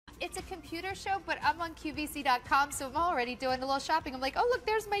it's a computer show, but I'm on QVC.com, so I'm already doing a little shopping. I'm like, oh, look,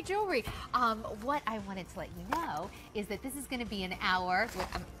 there's my jewelry. What I wanted to let you know is that this is going to be an hour.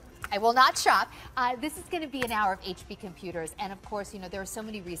 I will not shop. This is going to be an hour of HP computers. And of course, you know, there are so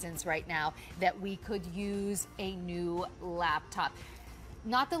many reasons right now that we could use a new laptop.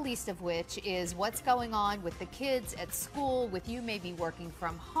 Not the least of which is what's going on with the kids at school, with you maybe working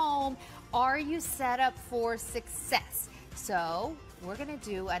from home. Are you set up for success? So we're going to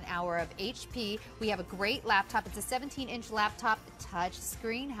do an hour of HP. We have a great laptop. It's a 17-inch laptop, touch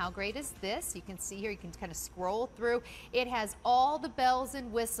screen. How great is this? You can see here, you can kind of scroll through. It has all the bells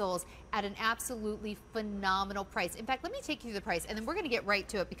and whistles at an absolutely phenomenal price. In fact, let me take you to the price, and then we're going to get right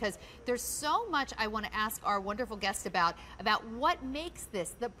to it because there's so much I want to ask our wonderful guest about what makes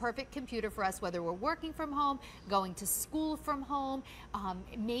this the perfect computer for us, whether we're working from home, going to school from home,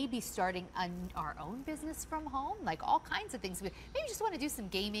 maybe starting our own business from home, like all kinds of things. Maybe you just want to do some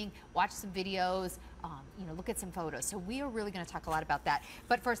gaming, watch some videos, you know, look at some photos. So we are really going to talk a lot about that.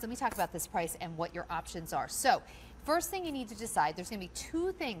 But first, let me talk about this price and what your options are. So first thing you need to decide, there's going to be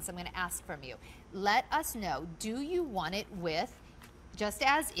two things I'm going to ask from you. Let us know, do you want it with, just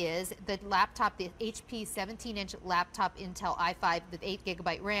as is, the laptop, the HP 17-inch laptop Intel i5 with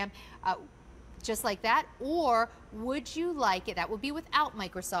 8GB RAM, just like that, or would you like it, that would be without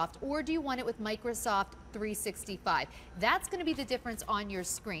Microsoft, or do you want it with Microsoft 365? That's going to be the difference on your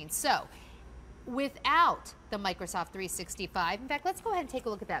screen. So without the Microsoft 365, in fact, let's go ahead and take a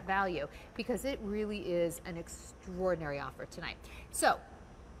look at that value because it really is an extraordinary offer tonight. So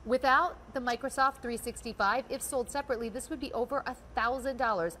without the Microsoft 365, if sold separately, this would be over $1,000,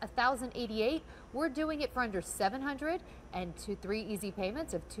 $1,088. We're doing it for under $700 and 3 easy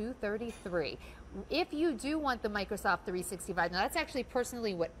payments of $233. If you do want the Microsoft 365, now that's actually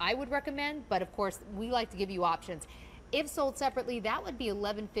personally what I would recommend, but of course we like to give you options. If sold separately, that would be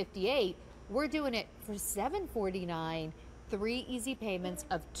 $1,158. We're doing it for $749. 3 easy payments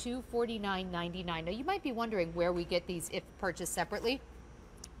of $249.99. Now you might be wondering where we get these if purchased separately.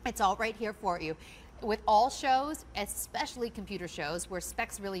 It's all right here for you. With all shows, especially computer shows where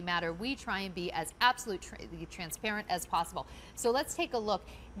specs really matter, we try and be as absolutely transparent as possible. So let's take a look.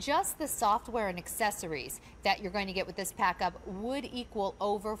 Just the software and accessories that you're going to get with this pack up would equal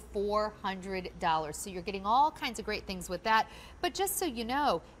over $400. So you're getting all kinds of great things with that. But just so you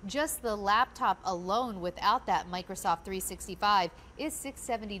know, just the laptop alone without that Microsoft 365 is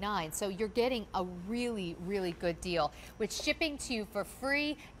 $679. So you're getting a really, really good deal. With shipping to you for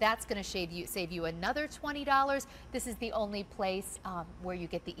free, that's going to save you another $20. This is the only place where you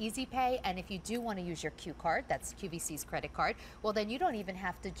get the easy pay. And if you do want to use your Q card, that's QVC's credit card, well then you don't even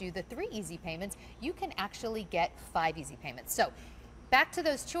have to do the 3 easy payments. You can actually get 5 easy payments. So back to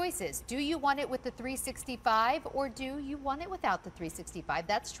those choices. Do you want it with the 365 or do you want it without the 365?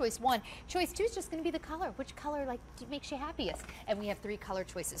 That's choice 1. Choice 2 is just going to be the color. Which color makes you happiest? And we have 3 color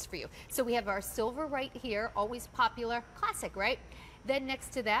choices for you. So we have our silver right here, always popular, classic, right? Then next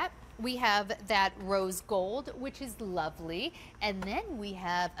to that, we have that rose gold, which is lovely. And then we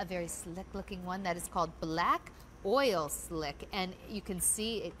have a very slick looking one that is called black oil slick, and you can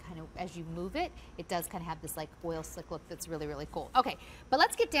see it kind of as you move it, it does kind of have this like oil slick look that's really, really cool. Okay, but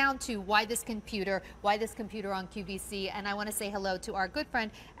let's get down to why this computer on QVC, and I want to say hello to our good friend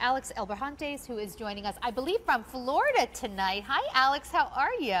Alex Elberhantes, who is joining us, I believe, from Florida tonight. Hi Alex, how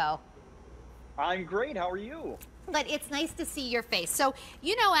are you? I'm great, how are you? But it's nice to see your face. So,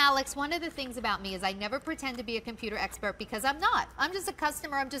 you know, Alex, one of the things about me is I never pretend to be a computer expert because I'm not. I'm just a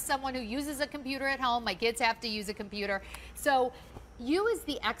customer. I'm just someone who uses a computer at home. My kids have to use a computer. So you as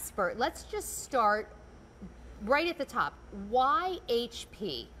the expert, let's just start right at the top. Why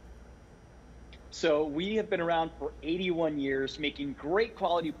HP? So we have been around for 81 years making great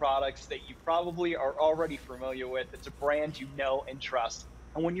quality products that you probably are already familiar with. It's a brand you know and trust.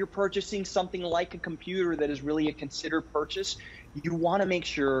 And when you're purchasing something like a computer that is really a considered purchase, you want to make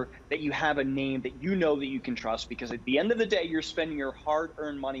sure that you have a name that you know that you can trust, because at the end of the day, you're spending your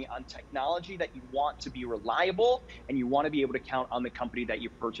hard-earned money on technology that you want to be reliable, and you want to be able to count on the company that you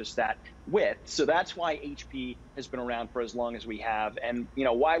purchased that with. So that's why HP has been around for as long as we have, and you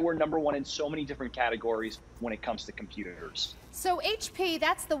know why we're #1 in so many different categories when it comes to computers. So HP,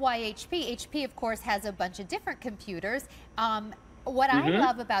 that's the why HP. HP, of course, has a bunch of different computers. What I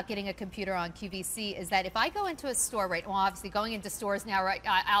love about getting a computer on QVC is that if I go into a store, right, well, obviously going into stores now, right,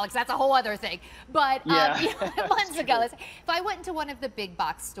 Alex, that's a whole other thing. But Yeah. months ago, if I went into one of the big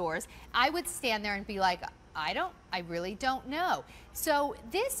box stores, I would stand there and be like, I really don't know. So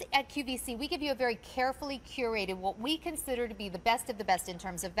this at QVC, we give you a very carefully curated, what we consider to be the best of the best in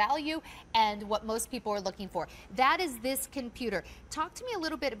terms of value and what most people are looking for. That is this computer. Talk to me a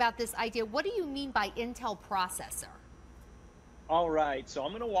little bit about this idea. What do you mean by Intel processor? All right, so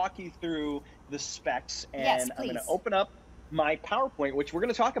I'm going to walk you through the specs, and Yes, I'm going to please. open up my PowerPoint, which we're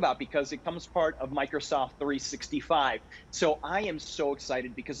going to talk about because it comes part of Microsoft 365. So I am so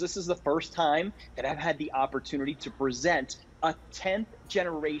excited because this is the first time that I've had the opportunity to present a 10th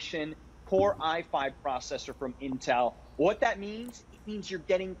generation Core i5 processor from Intel. What that means, it means you're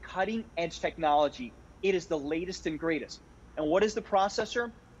getting cutting edge technology. It is the latest and greatest. And what is the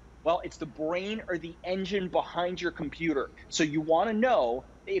processor? Well, it's the brain or the engine behind your computer. So you want to know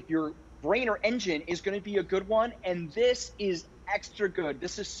if your brain or engine is going to be a good one, and this is extra good.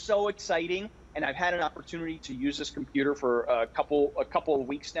 This is so exciting, and I've had an opportunity to use this computer for a couple of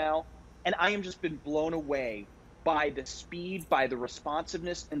weeks now, and I am just been blown away by the speed, by the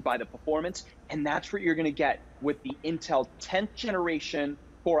responsiveness, and by the performance, and that's what you're going to get with the Intel 10th generation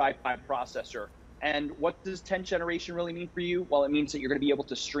Core i5 processor. And what does 10th generation really mean for you? Well, it means that you're going to be able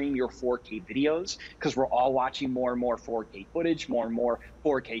to stream your 4K videos, because we're all watching more and more 4K footage, more and more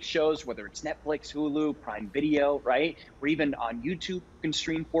 4K shows, whether it's Netflix, Hulu, Prime Video, right? Or even on YouTube, you can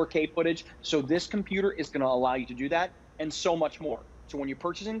stream 4K footage. So this computer is going to allow you to do that and so much more. So when you're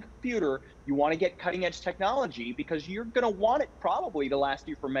purchasing a computer, you want to get cutting edge technology because you're going to want it probably to last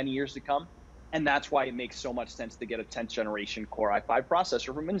you for many years to come. And that's why it makes so much sense to get a 10th generation Core i5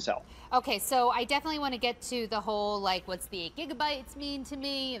 processor from Intel. Okay, so I definitely want to get to the whole, like, what's the 8 gigabytes mean to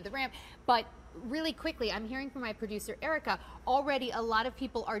me, of the RAM, but really quickly, I'm hearing from my producer, Erica, already a lot of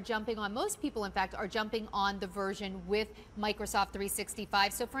people are jumping on, most people in fact, are jumping on the version with Microsoft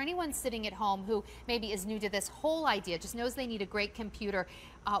 365. So for anyone sitting at home who maybe is new to this whole idea, just knows they need a great computer,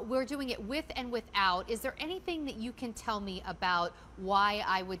 we're doing it with and without. Is there anything that you can tell me about why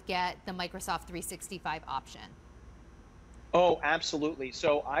I would get the Microsoft 365 option? Oh, absolutely.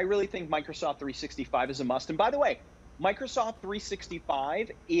 So I really think Microsoft 365 is a must. And by the way, Microsoft 365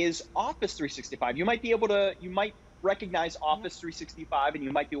 is Office 365. You might recognize Office 365, and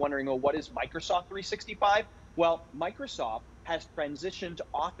you might be wondering, oh, what is Microsoft 365? Well, Microsoft has transitioned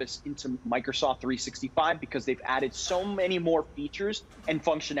Office into Microsoft 365 because they've added so many more features and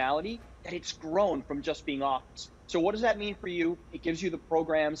functionality that it's grown from just being Office. So what does that mean for you? It gives you the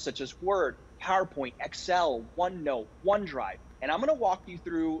programs such as Word, PowerPoint, Excel, OneNote, OneDrive. And I'm going to walk you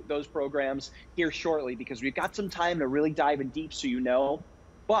through those programs here shortly because we've got some time to really dive in deep so you know.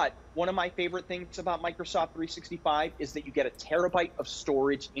 But one of my favorite things about Microsoft 365 is that you get a terabyte of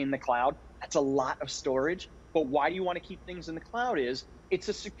storage in the cloud. That's a lot of storage. But why do you want to keep things in the cloud is it's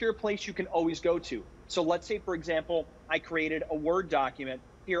a secure place you can always go to. So let's say, for example, I created a Word document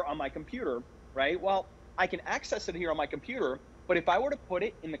here on my computer, right? Well, I can access it here on my computer, but if I were to put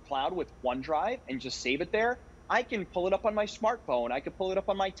it in the cloud with OneDrive and just save it there, I can pull it up on my smartphone. I can pull it up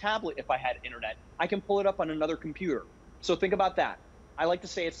on my tablet if I had internet. I can pull it up on another computer. So think about that. I like to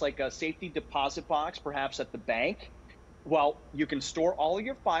say it's like a safety deposit box, perhaps at the bank. Well, you can store all of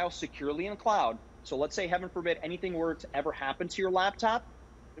your files securely in the cloud. So let's say, heaven forbid, anything were to ever happen to your laptop,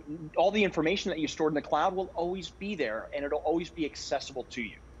 all the information that you stored in the cloud will always be there, and it'll always be accessible to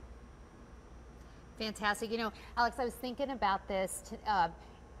you. Fantastic. You know, Alex, I was thinking about this.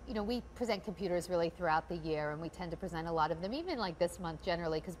 You know, we present computers really throughout the year, and we tend to present a lot of them, even like this month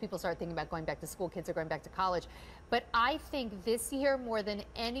generally, because people start thinking about going back to school, kids are going back to college. But I think this year, more than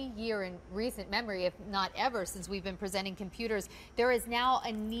any year in recent memory, if not ever, since we've been presenting computers, there is now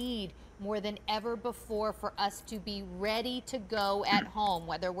a need more than ever before for us to be ready to go at home,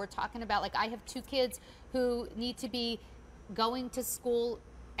 whether we're talking about, like, I have 2 kids who need to be going to school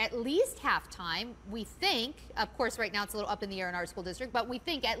at least half time. We think, of course, right now it's a little up in the air in our school district, but we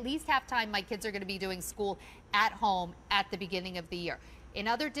think at least half time my kids are going to be doing school at home at the beginning of the year. In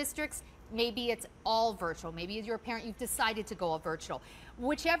other districts, maybe it's all virtual. Maybe as you're a parent, you've decided to go all virtual.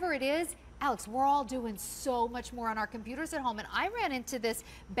 Whichever it is, Alex, we're all doing so much more on our computers at home. And I ran into this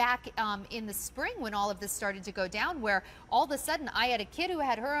back in the spring when all of this started to go down, where all of a sudden I had a kid who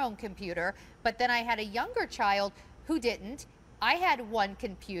had her own computer, but then I had a younger child who didn't. I had one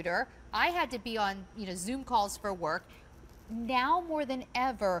computer. I had to be on, Zoom calls for work. Now more than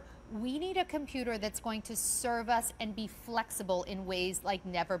ever, we need a computer that's going to serve us and be flexible in ways like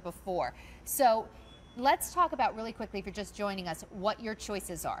never before. So let's talk about really quickly, if you're just joining us, what your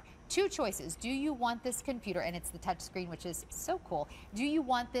choices are. 2 choices. Do you want this computer, and it's the touch screen, which is so cool. Do you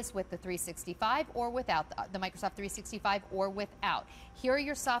want this with the 365 or without the Microsoft 365 or without? Here are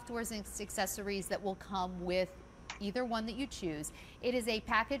your softwares and accessories that will come with either one that you choose. It is a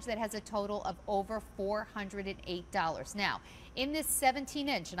package that has a total of over $408. Now, in this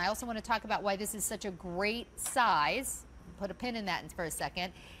 17-inch, and I also want to talk about why this is such a great size, put a pin in that for a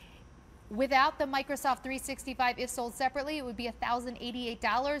second. Without the Microsoft 365, if sold separately, it would be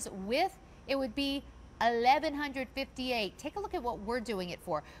 $1,088. With, it would be $1,158. Take a look at what we're doing it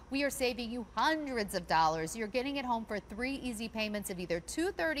for. We are saving you hundreds of dollars. You're getting it home for 3 easy payments of either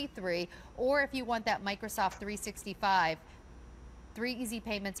 $233, or if you want that Microsoft 365, 3 easy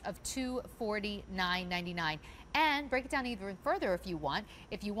payments of $249.99. And break it down even further if you want.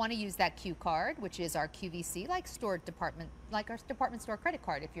 If you want to use that Q card, which is our QVC, like our department store credit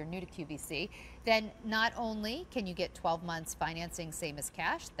card, if you're new to QVC, then not only can you get 12 months financing, same as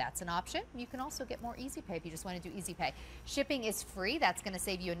cash, that's an option. You can also get more Easy Pay if you just want to do Easy Pay. Shipping is free. That's going to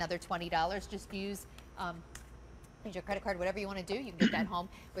save you another $20. Just use your credit card, whatever you want to do. You can get that home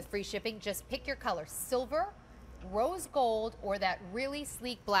with free shipping. Just pick your color, silver, rose gold, or that really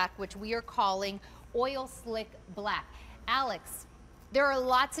sleek black, which we are calling oil slick black. Alex, there are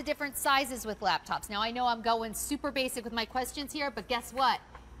lots of different sizes with laptops. Now, I know I'm going super basic with my questions here, but guess what?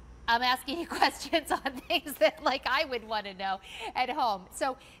 I'm asking you questions on things that like I would want to know at home.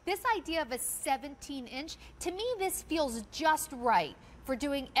 So this idea of a 17-inch, to me, this feels just right for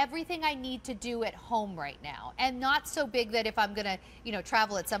doing everything I need to do at home right now, and not so big that if I'm gonna,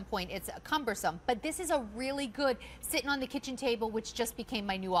 travel at some point, it's cumbersome. But this is a really good sitting on the kitchen table, which just became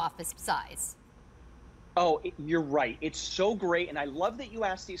my new office size. Oh, you're right. It's so great. And I love that you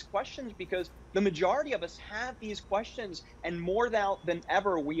asked these questions, because the majority of us have these questions, and more now than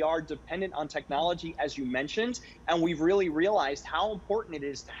ever, we are dependent on technology, as you mentioned, and we've really realized how important it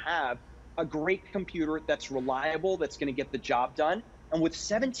is to have a great computer that's reliable, that's going to get the job done. And with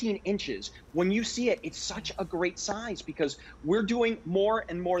 17 inches, when you see it, it's such a great size, because we're doing more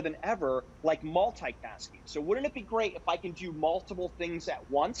and more than ever, like multitasking. So wouldn't it be great if I can do multiple things at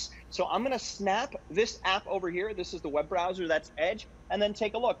once? So I'm going to snap this app over here. This is the web browser, that's Edge. And then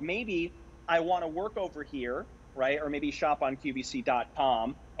take a look. Maybe I want to work over here, right? Or maybe shop on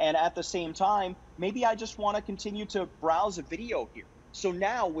QVC.com. And at the same time, maybe I just want to continue to browse a video here. So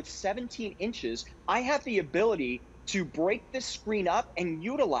now with 17 inches, I have the ability to break this screen up and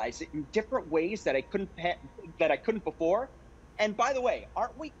utilize it in different ways that I couldn't before. And by the way,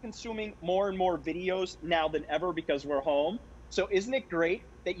 aren't we consuming more and more videos now than ever because we're home? So isn't it great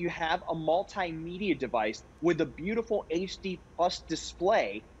that you have a multimedia device with a beautiful HD plus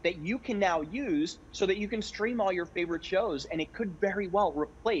display that you can now use so that you can stream all your favorite shows, and it could very well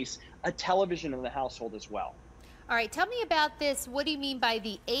replace a television in the household as well. All right, tell me about this. What do you mean by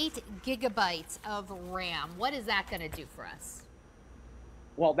the 8 gigabytes of RAM? What is that going to do for us?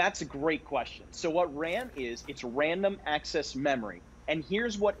 Well, that's a great question. So what RAM is, it's random access memory. And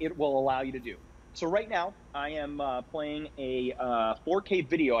here's what it will allow you to do. So right now, I am playing a 4K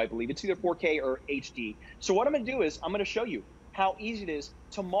video, I believe. It's either 4K or HD. So what I'm going to do is I'm going to show you how easy it is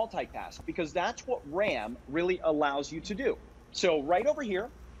to multitask, because that's what RAM really allows you to do. So right over here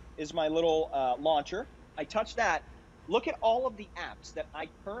is my little launcher. I touch that. Look at all of the apps that I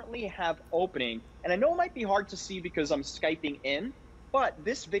currently have opening. And I know it might be hard to see because I'm Skyping in, but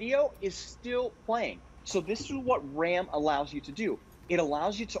this video is still playing. So this is what RAM allows you to do. It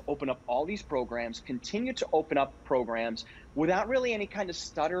allows you to open up all these programs, continue to open up programs without really any kind of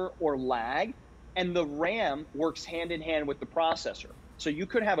stutter or lag. And the RAM works hand in hand with the processor. So you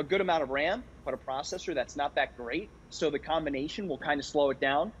could have a good amount of RAM, but a processor that's not that great. So the combination will kind of slow it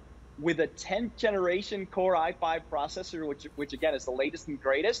down. With a 10th generation Core i5 processor, which again is the latest and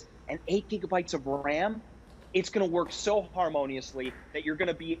greatest, and 8 gigabytes of RAM, it's going to work so harmoniously that you're going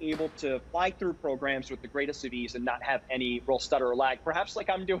to be able to fly through programs with the greatest of ease and not have any real stutter or lag, perhaps like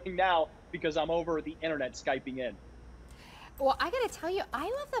I'm doing now because I'm over the internet Skyping in. Well, I got to tell you, I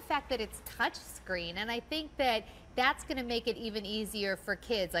love the fact that it's touch screen, and I think that that's going to make it even easier for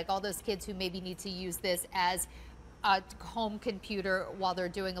kids, like all those kids who maybe need to use this as a home computer while they're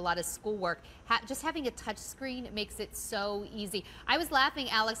doing a lot of schoolwork. Just having a touch screen makes it so easy. I was laughing,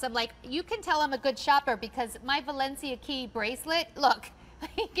 Alex. I'm like, you can tell I'm a good shopper because my Valencia key bracelet, look,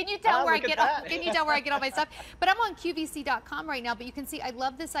 can you tell where I get all, can you tell where I get all my stuff? But I'm on QVC.com right now, but you can see I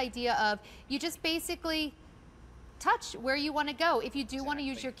love this idea of you just basically touch where you want to go. If you do want to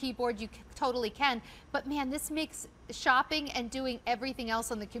use your keyboard, you totally can. But man, this makes shopping and doing everything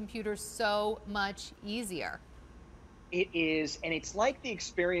else on the computer so much easier. It is, and it's like the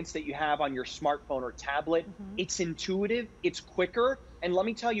experience that you have on your smartphone or tablet. It's intuitive, it's quicker, and let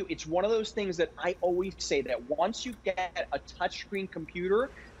me tell you, it's one of those things that I always say that once you get a touchscreen computer,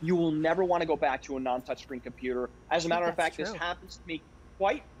 you will never want to go back to a non-touchscreen computer. As a matter of fact, this happens to me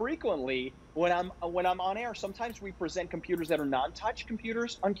quite frequently when I'm on air, sometimes we present computers that are non-touch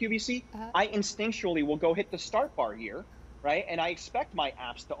computers on QVC. I instinctually will go hit the start bar here, right? And I expect my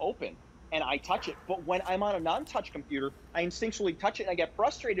apps to open and I touch it. But when I'm on a non-touch computer, I instinctually touch it and I get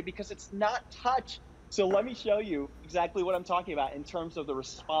frustrated because it's not touch. So let me show you exactly what I'm talking about in terms of the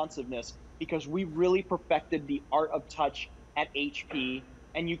responsiveness, because we really perfected the art of touch at HP.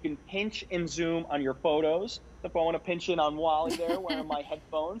 And you can pinch and zoom on your photos. If I want to pinch in on Wally there, wearing my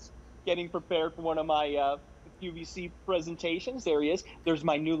headphones, getting prepared for one of my QVC presentations. There he is. There's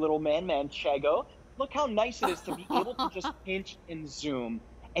my new little man, Manchego. Look how nice it is to be able to just pinch and zoom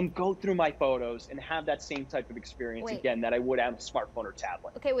and go through my photos and have that same type of experience again that I would on a smartphone or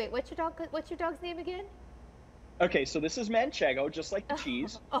tablet. Okay, wait. What's your dog's name again? Okay, so this is Manchego, just like the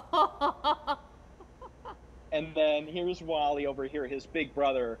cheese. And then here's Wally over here, his big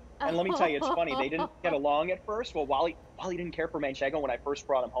brother. And let me tell you, it's funny. They didn't get along at first. Well, Wally didn't care for Manchego when I first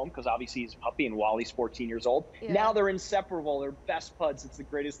brought him home because obviously he's a puppy and Wally's 14 years old. Yeah. Now they're inseparable. They're best buds. It's the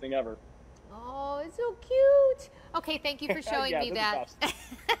greatest thing ever. Oh, it's so cute. Okay, thank you for showing me that.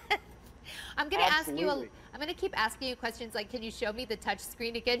 I'm going to ask you, I'm going to keep asking you questions like, can you show me the touch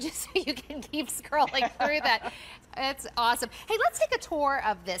screen again just so you can keep scrolling through that? That's awesome. Hey, let's take a tour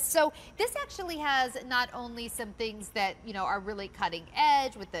of this. So this actually has not only some things that, you know, are really cutting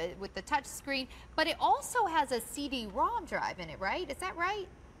edge with the touch screen, but it also has a CD-ROM drive in it, right? Is that right?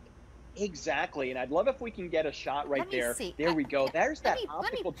 Exactly. And I'd love if we can get a shot right there. See. There we go. There's that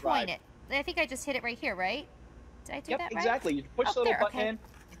optical drive. Let me point it. I think I just hit it right here, right? Did I do that right? Exactly. You push the little button in.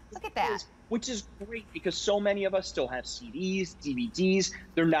 Look at that. Which is great because so many of us still have CDs, DVDs.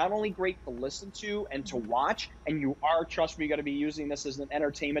 They're not only great to listen to and to watch, and you are, trust me, going to be using this as an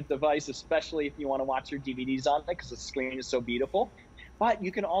entertainment device, especially if you want to watch your DVDs on it because the screen is so beautiful. But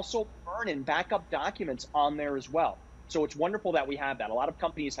you can also burn and back up documents on there as well. So it's wonderful that we have that. A lot of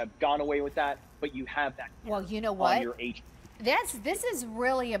companies have gone away with that, but you have that. Well, you know what? On your HP. This is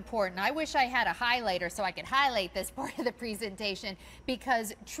really important. I wish I had a highlighter so I could highlight this part of the presentation,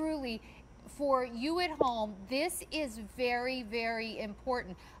 because truly, for you at home, this is very, very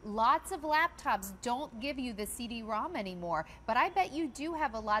important. Lots of laptops don't give you the CD-ROM anymore, but I bet you do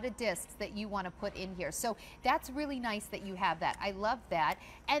have a lot of discs that you want to put in here. So that's really nice that you have that. I love that.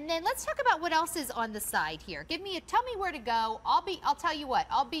 And then let's talk about what else is on the side here. Tell me where to go. I'll tell you what.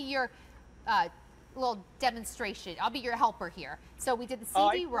 I'll be your little demonstration. I'll be your helper here. So we did the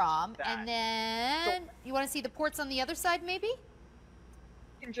CD-ROM, and then you want to see the ports on the other side, maybe?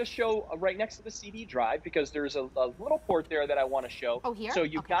 Can just show right next to the CD drive, because there's a little port there that I want to show. Oh, here? So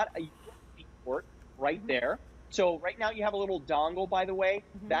you've got a USB port right there. So right now you have a little dongle, by the way.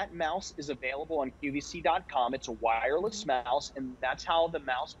 That mouse is available on QVC.com. It's a wireless mouse, and that's how the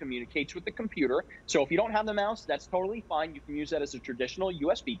mouse communicates with the computer. So if you don't have the mouse, that's totally fine. You can use that as a traditional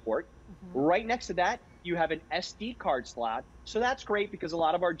USB port. Right next to that, you have an SD card slot. So that's great because a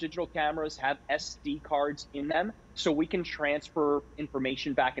lot of our digital cameras have SD cards in them. So we can transfer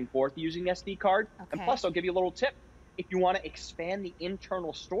information back and forth using SD card. And plus, I'll give you a little tip. If you want to expand the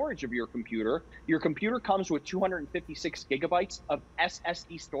internal storage of your computer comes with 256 gigabytes of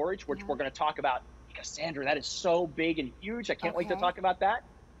SSD storage, which we're going to talk about because, Sandra, that is so big and huge. I can't wait to talk about that.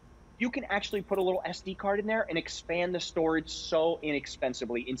 You can actually put a little SD card in there and expand the storage so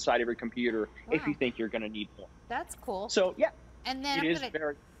inexpensively inside of your computer if you think you're going to need more. That's cool. So, yeah. And then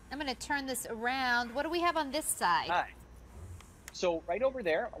I'm going to turn this around. What do we have on this side? All right. So right over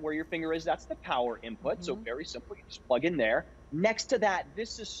there where your finger is, that's the power input. So very simple. You just plug in there. Next to that,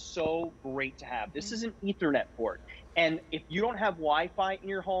 this is so great to have. This is an Ethernet port. And if you don't have Wi-Fi in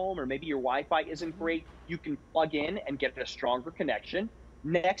your home, or maybe your Wi-Fi isn't great, you can plug in and get a stronger connection.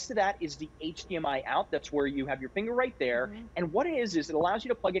 Next to that is the HDMI out. That's where you have your finger right there. And what it is it allows you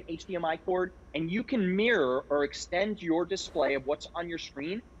to plug in HDMI cord, and you can mirror or extend your display of what's on your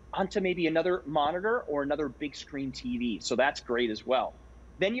screen onto maybe another monitor or another big screen TV. So that's great as well.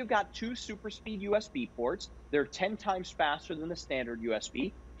 Then you've got two super speed USB ports. They're 10 times faster than the standard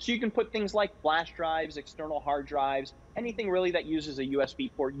USB. So you can put things like flash drives, external hard drives, anything really that uses a USB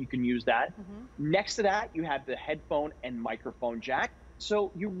port, you can use that. Next to that, you have the headphone and microphone jack.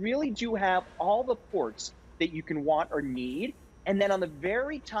 So you really do have all the ports that you can want or need. And then on the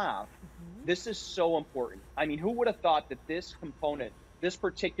very top, this is so important. I mean, who would have thought that this component, this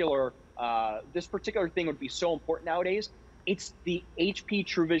particular thing would be so important nowadays? It's the HP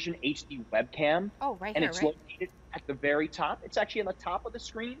TrueVision HD webcam. Oh, right and here, it's located at the very top. It's actually on the top of the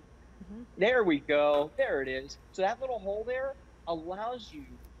screen. There we go. There it is. So that little hole there allows you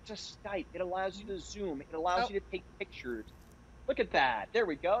to Skype. It allows you to Zoom. It allows you to take pictures. Look at that. There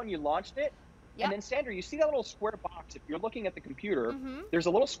we go. And you launched it. And Yep. then Sandra, you see that little square box? If you're looking at the computer, Mm-hmm. there's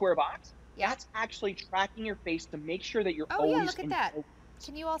a little square box. Yeah. That's actually tracking your face to make sure that you're Oh yeah, always look at in that. focus.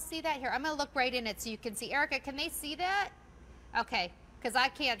 Can you all see that here? I'm gonna look right in it so you can see. Erica, can they see that? Okay, because I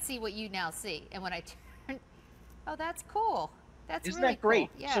can't see what you now see. And when I turn, oh, that's cool. That's Isn't really that cool. great?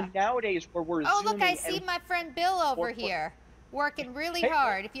 Yeah. So nowadays where we're Oh, look, I zooming see and my friend Bill over we're- here working really hey,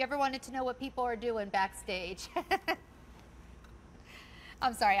 hard. If you ever wanted to know what people are doing backstage.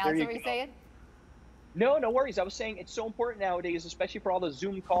 I'm sorry, there Alex, you what were you go. saying? No, no worries. I was saying it's so important nowadays, especially for all the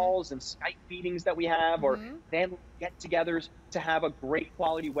Zoom calls and Skype meetings that we have, or family get-togethers, to have a great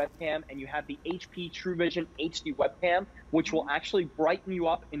quality webcam. And you have the HP TrueVision HD webcam, which will actually brighten you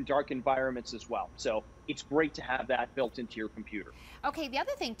up in dark environments as well. So it's great to have that built into your computer. Okay, the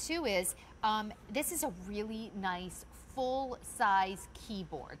other thing too is this is a really nice full-size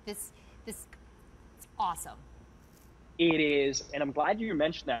keyboard. This it's awesome. It is, and I'm glad you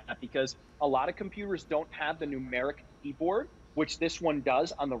mentioned that, because a lot of computers don't have the numeric keyboard, which this one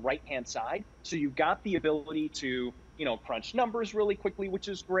does on the right-hand side. So you've got the ability to, crunch numbers really quickly, which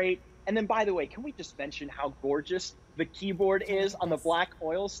is great. And then, by the way, can we just mention how gorgeous the keyboard is on the black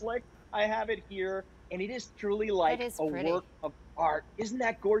oil slick? I have it here, and it is truly like a work of art. Isn't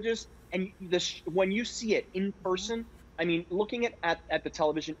that gorgeous? And when you see it in person, I mean, looking at the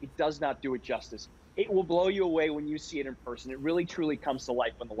television, it does not do it justice. It will blow you away when you see it in person. It really, truly comes to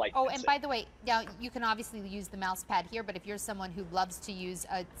life when the light hits it. And by the way, now you can obviously use the mouse pad here, but if you're someone who loves to use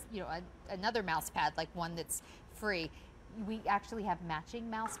another mouse pad, like one that's free, we actually have matching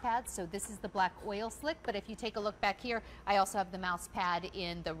mouse pads. So this is the black oil slick, but if you take a look back here, I also have the mouse pad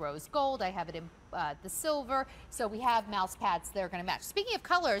in the rose gold. I have it in the silver. So we have mouse pads that are going to match. Speaking of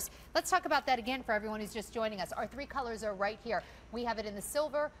colors, let's talk about that again for everyone who's just joining us. Our three colors are right here. We have it in the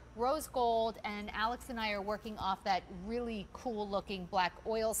silver, rose gold, and Alex and I are working off that really cool looking black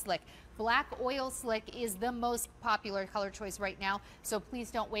oil slick. Black oil slick is the most popular color choice right now, so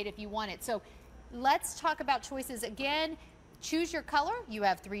please don't wait if you want it. So let's talk about choices again. Choose your color. You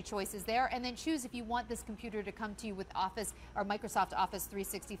have three choices there, and then choose if you want this computer to come to you with Office or Microsoft Office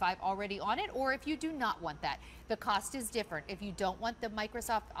 365 already on it, or if you do not want that. The cost is different. If you don't want the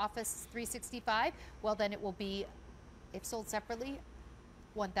Microsoft Office 365, well, then it will be, if sold separately,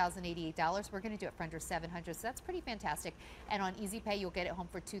 $1,088. We're going to do it for under $700, so that's pretty fantastic. And on Easy Pay, you'll get it home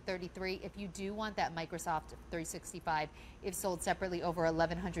for $233. If you do want that Microsoft 365, if sold separately, over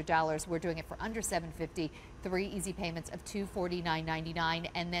 $1,100, we're doing it for under $750. 3 easy payments of $249.99.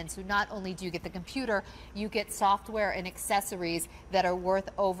 And then, so not only do you get the computer, you get software and accessories that are worth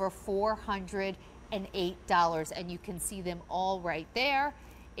over $408, and you can see them all right there.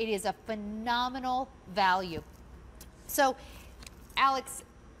 It is a phenomenal value. So, Alex,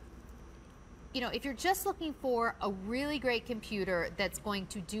 if you're just looking for a really great computer that's going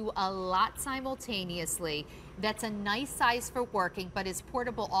to do a lot simultaneously, that's a nice size for working, but is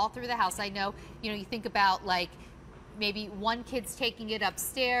portable all through the house. I know, you think about like maybe one kid's taking it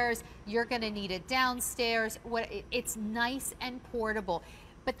upstairs, you're going to need it downstairs. It's nice and portable.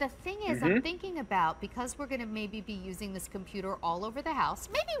 But the thing is, I'm thinking about, because we're going to maybe be using this computer all over the house,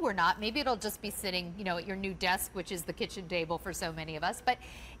 maybe we're not, maybe it'll just be sitting, at your new desk, which is the kitchen table for so many of us. But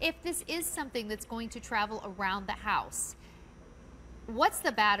if this is something that's going to travel around the house, what's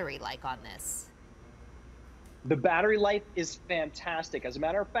the battery like on this? The battery life is fantastic. As a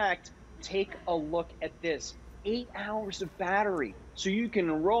matter of fact, take a look at this. 8 hours of battery. So you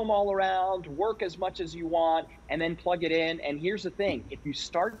can roam all around, work as much as you want, and then plug it in. And here's the thing, if you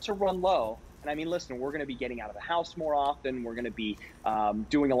start to run low, and I mean, listen, we're going to be getting out of the house more often. We're going to be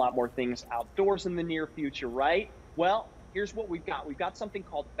doing a lot more things outdoors in the near future, right? Well, here's what we've got. We've got something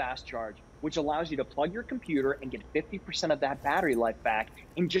called Fast Charge, which allows you to plug your computer and get 50% of that battery life back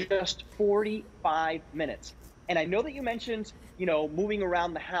in just 45 minutes. And I know that you mentioned, moving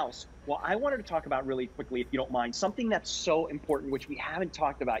around the house. Well, I wanted to talk about really quickly, if you don't mind, something that's so important, which we haven't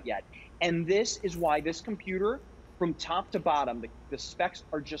talked about yet. And this is why this computer, from top to bottom, the specs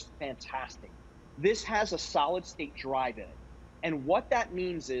are just fantastic. This has a solid state drive in it. And what that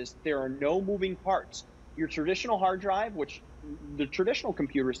means is there are no moving parts. Your traditional hard drive, which the traditional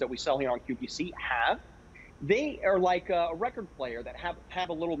computers that we sell here on QPC have, they are like a record player that have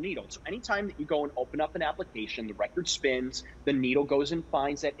a little needle. So anytime that you go and open up an application, the record spins, the needle goes and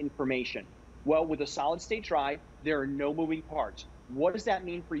finds that information. Well, with a solid state drive, there are no moving parts. What does that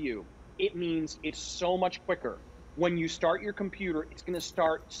mean for you? It means it's so much quicker. When you start your computer, it's going to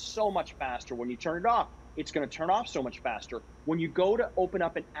start so much faster. When you turn it off, it's going to turn off so much faster. When you go to open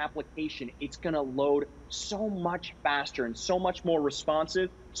up an application, it's going to load so much faster and so much more responsive.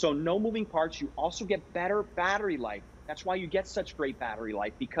 So no moving parts. You also get better battery life. That's why you get such great battery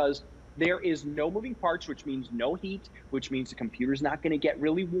life, because There is no moving parts, which means no heat, which means the computer's not going to get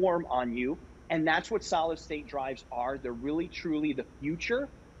really warm on you. And that's what solid state drives are. They're really, truly the future.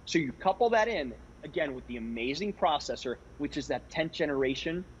 So you couple that in, again, with the amazing processor, which is that 10th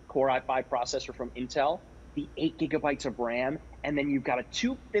generation Core i5 processor from Intel, the 8 gigabytes of RAM, and then you've got a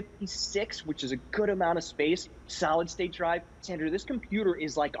 256, which is a good amount of space, solid state drive. Sandra, this computer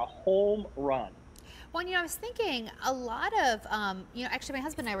is like a home run. Well, I was thinking a lot of, actually my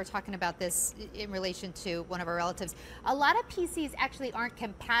husband and I were talking about this in relation to one of our relatives. A lot of PCs actually aren't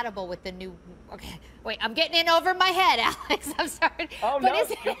compatible with the new, okay, wait, I'm getting in over my head, Alex, I'm sorry. Oh, but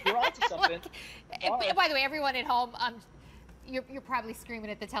no, you're onto something. By the way, everyone at home, you're probably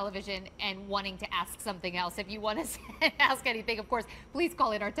screaming at the television and wanting to ask something else. If you want to ask anything, of course, please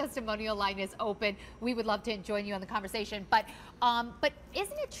call in. Our testimonial line is open. We would love to join you on the conversation. But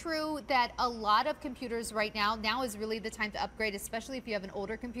isn't it true that a lot of computers right now is really the time to upgrade, especially if you have an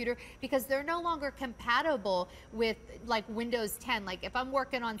older computer, because they're no longer compatible with like Windows 10. Like if I'm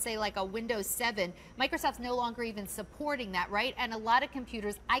working on, say, like a Windows 7, Microsoft's no longer even supporting that, right? And a lot of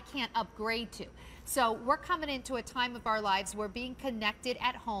computers I can't upgrade to. So we're coming into a time of our lives where being connected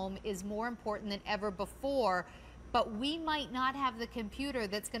at home is more important than ever before, but we might not have the computer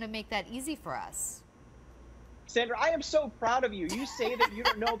that's going to make that easy for us. Sandra, I am so proud of you. You say that you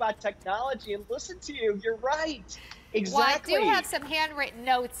don't know about technology, and listen to you. You're right. Exactly. Well, I do have some handwritten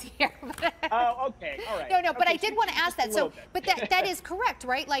notes here. Oh, okay. All right. No, but okay, I did want to ask that. So, but that is correct,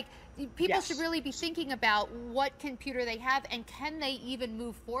 right? Like, people Yes. should really be thinking about what computer they have and can they even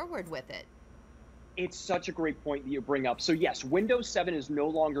move forward with it? It's such a great point that you bring up. So yes, Windows 7 is no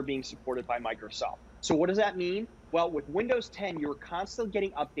longer being supported by Microsoft. So what does that mean? Well, with Windows 10, you're constantly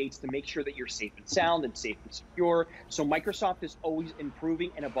getting updates to make sure that you're safe and sound and safe and secure. So Microsoft is always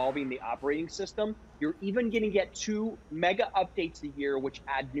improving and evolving the operating system. You're even going to get 2 mega updates a year, which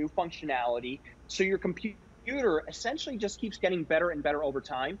add new functionality. So your computer essentially just keeps getting better and better over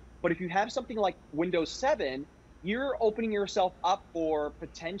time. But if you have something like Windows 7, you're opening yourself up for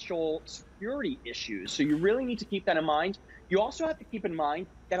potential security issues. So you really need to keep that in mind. You also have to keep in mind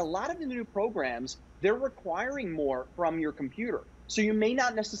that a lot of the new programs, they're requiring more from your computer. So you may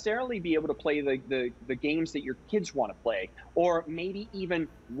not necessarily be able to play the games that your kids want to play, or maybe even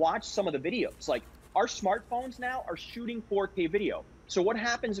watch some of the videos. Like our smartphones now are shooting 4K video. So what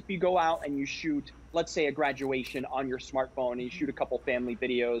happens if you go out and you shoot, let's say, a graduation on your smartphone, and you shoot a couple family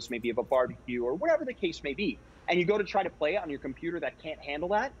videos, maybe of a barbecue or whatever the case may be, and you go to try to play it on your computer that can't handle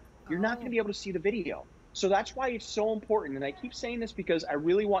that, you're not going to be able to see the video. So that's why it's so important. And I keep saying this because I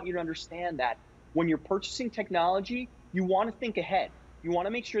really want you to understand that when you're purchasing technology, you want to think ahead. You want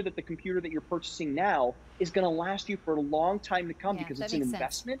to make sure that the computer that you're purchasing now is going to last you for a long time to come, because it's an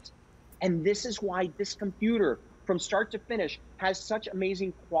investment. And this is why this computer, from start to finish, has such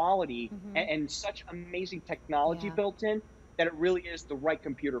amazing quality and such amazing technology built in, that it really is the right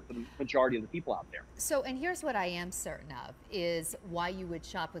computer for the majority of the people out there. So, and here's what I am certain of, is why you would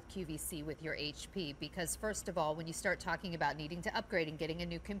shop with QVC with your HP. Because first of all, when you start talking about needing to upgrade and getting a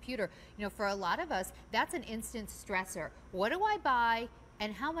new computer, for a lot of us, that's an instant stressor. What do I buy?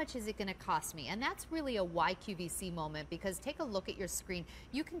 And how much is it going to cost me? And that's really a why QVC moment, because take a look at your screen.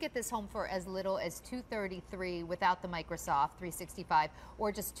 You can get this home for as little as $233 without the Microsoft 365,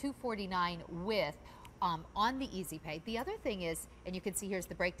 or just $249 with on the Easy Pay. The other thing is, and you can see here's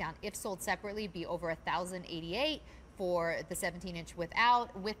the breakdown, if sold separately, be over $1,088 for the 17-inch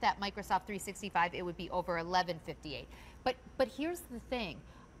without. With that Microsoft 365, it would be over $1,158. But here's the thing.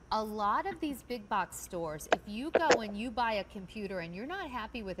 A lot of these big box stores, if you go and you buy a computer and you're not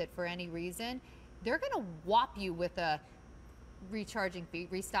happy with it for any reason, they're going to whop you with a recharging fee,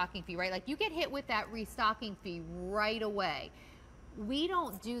 restocking fee, right? Like you get hit with that restocking fee right away. We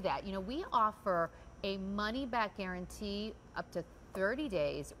don't do that. We offer a money-back guarantee up to 30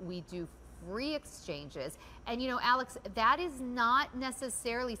 days. We do free exchanges. And Alex, that is not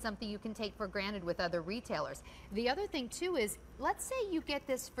necessarily something you can take for granted with other retailers. The other thing too is, let's say you get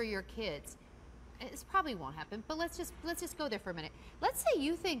this for your kids. It probably won't happen, but let's just go there for a minute. Let's say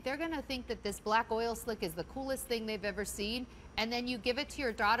you think they're gonna think that this black oil slick is the coolest thing they've ever seen, and then you give it to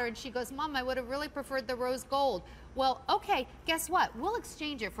your daughter and she goes, Mom, I would have really preferred the rose gold. Well, okay, guess what? We'll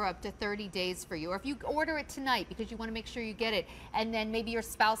exchange it for up to 30 days for you. Or if you order it tonight because you want to make sure you get it, and then maybe your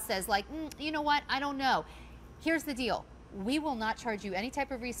spouse says like, you know what, I don't know. Here's the deal. We will not charge you any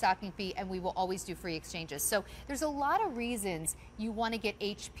type of restocking fee, and we will always do free exchanges. So there's a lot of reasons you want to get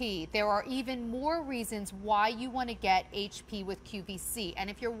HP. There are even more reasons why you want to get HP with QVC. And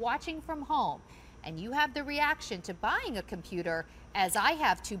if you're watching from home and you have the reaction to buying a computer, as I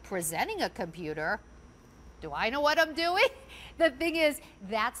have to presenting a computer, Do I know what I'm doing? The thing is,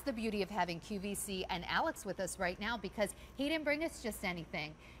 that's the beauty of having QVC and Alex with us right now, because he didn't bring us just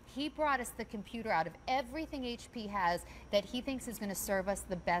anything. He brought us the computer out of everything HP has that he thinks is going to serve us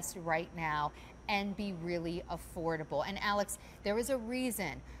the best right now and be really affordable. And Alex, there is a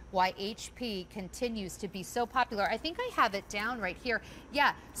reason why HP continues to be so popular. I think I have it down right here.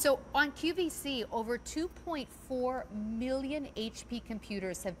 Yeah, so on QVC, over 2.4 million HP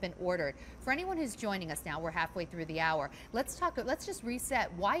computers have been ordered. For anyone who's joining us now, we're halfway through the hour. Let's just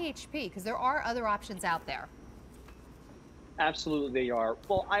reset. Why HP? Because there are other options out there. Absolutely, they are.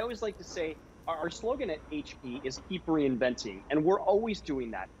 Well, I always like to say our slogan at HP is keep reinventing, and we're always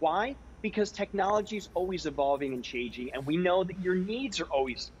doing that. Why? Because technology is always evolving and changing, and we know that your needs are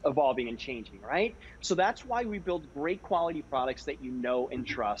always evolving and changing, right? So that's why we build great quality products that you know and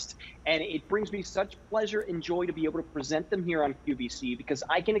trust. And it brings me such pleasure and joy to be able to present them here on QVC, because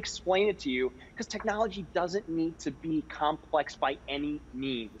I can explain it to you, because technology doesn't need to be complex by any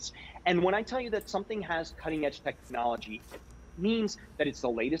means. And when I tell you that something has cutting edge technology, it means that it's the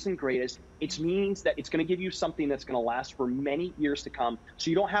latest and greatest. It means that it's going to give you something that's going to last for many years to come. So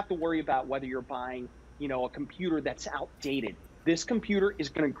you don't have to worry about whether you're buying, a computer that's outdated. This computer is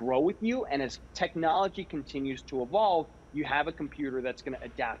going to grow with you, and as technology continues to evolve, you have a computer that's going to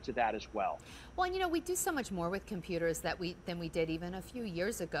adapt to that as well. Well, and we do so much more with computers than we did even a few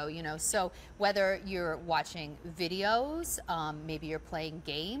years ago, So whether you're watching videos, maybe you're playing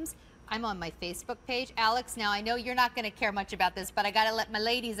games. I'm on my Facebook page. Alex, now I know you're not going to care much about this, but I got to let my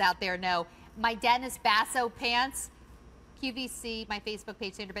ladies out there know. My Dennis Basso pants, QVC, my Facebook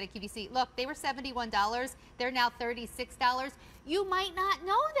page, Sandra at QVC. Look, they were $71. They're now $36. You might not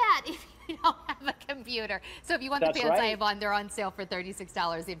know that if you don't have a computer. So if you want the pants I have on, they're on sale for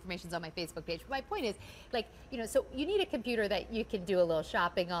 $36. The information's on my Facebook page. But my point is, so you need a computer that you can do a little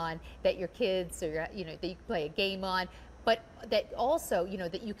shopping on, that your kids or that you can play a game on. But that also,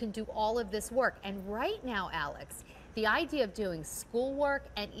 that you can do all of this work. And right now, Alex, the idea of doing schoolwork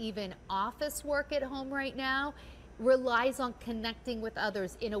and even office work at home right now relies on connecting with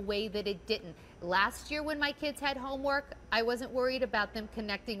others in a way that it didn't. Last year when my kids had homework, I wasn't worried about them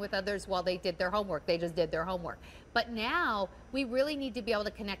connecting with others while they did their homework. They just did their homework. But now we really need to be able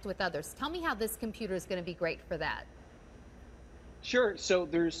to connect with others. Tell me how this computer is going to be great for that. Sure. So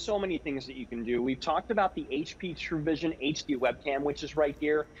there's so many things that you can do. We've talked about the HP TrueVision HD webcam, which is right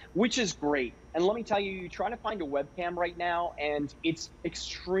here, which is great. And let me tell you, you try to find a webcam right now, and it's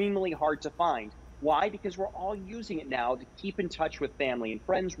extremely hard to find. Why? Because we're all using it now to keep in touch with family and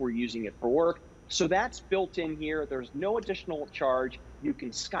friends. We're using it for work. So that's built in here. There's no additional charge. You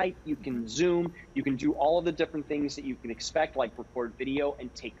can Skype, you can Zoom, you can do all of the different things that you can expect, like record video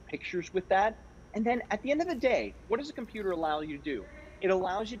and take pictures with that. And then at the end of the day, what does a computer allow you to do? It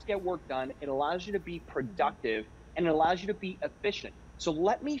allows you to get work done, it allows you to be productive, and it allows you to be efficient. So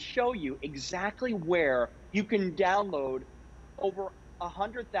let me show you exactly where you can download over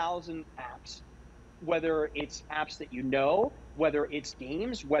 100,000 apps, whether it's apps that you know, whether it's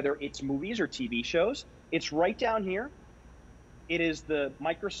games, whether it's movies or TV shows. It's right down here. It is the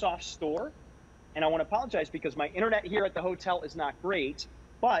Microsoft Store. And I want to apologize because my internet here at the hotel is not great.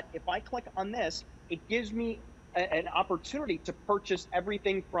 But if I click on this, it gives me an opportunity to purchase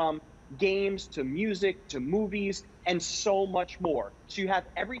everything from games to music to movies and so much more. So you have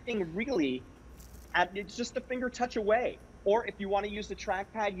everything really it's just a finger touch away. Or if you want to use the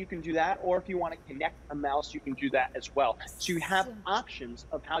trackpad, you can do that. Or if you want to connect a mouse, you can do that as well. So you have options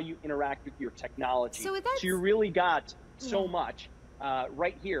of how you interact with your technology. So you really got so much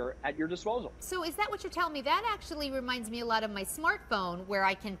right here at your disposal. So is that what you're telling me? That actually reminds me a lot of my smartphone, where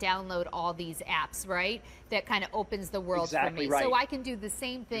I can download all these apps, right? That kind of opens the world for me. Right. So I can do the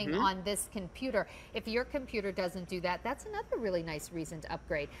same thing on this computer. If your computer doesn't do that, that's another really nice reason to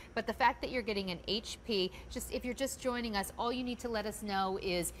upgrade. But the fact that you're getting an HP, if you're just joining us, all you need to let us know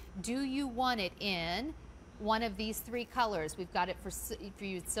is, do you want it in one of these three colors? We've got it for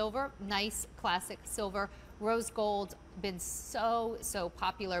you, silver, nice classic silver, rose gold, been so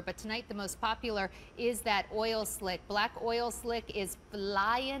popular, but tonight the most popular is that oil slick. Black oil slick is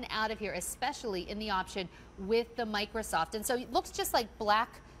flying out of here, especially in the option with the Microsoft. And so it looks just like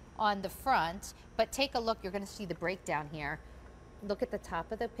black on the front, but take a look, you're going to see the breakdown here. Look at the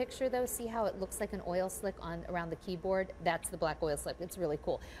top of the picture though, see how it looks like an oil slick around the keyboard? That's the black oil slick. It's really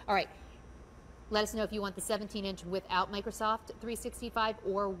cool. All right. Let us know if you want the 17-inch without Microsoft 365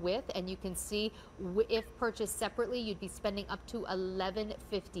 or with, and you can see if purchased separately, you'd be spending up to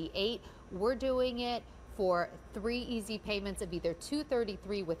 $1,158. We're doing it for 3 easy payments of either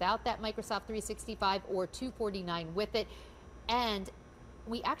 $233 without that Microsoft 365 or $249 with it. And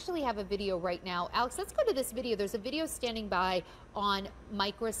we actually have a video right now. Alex, let's go to this video. There's a video standing by on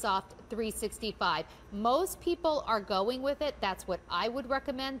Microsoft 365. Most people are going with it. That's what I would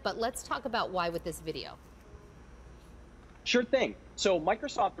recommend, but let's talk about why with this video. Sure thing. So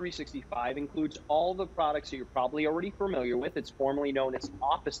Microsoft 365 includes all the products that you're probably already familiar with. It's formerly known as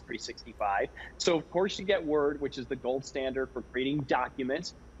Office 365. So of course you get Word, which is the gold standard for creating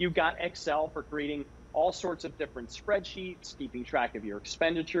documents. You've got Excel for creating all sorts of different spreadsheets, keeping track of your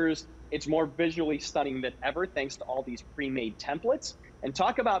expenditures. It's more visually stunning than ever thanks to all these pre-made templates. And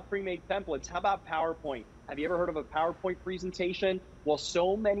talk about pre-made templates, how about PowerPoint? Have you ever heard of a PowerPoint presentation? Well,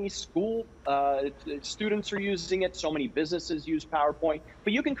 so many school students are using it. So many businesses use PowerPoint.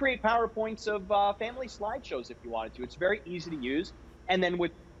 But you can create PowerPoints of family slideshows if you wanted to. It's very easy to use. And then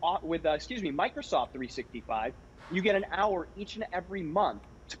with Microsoft 365, you get an hour each and every month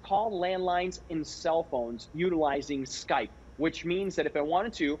to call landlines and cell phones utilizing Skype, which means that if I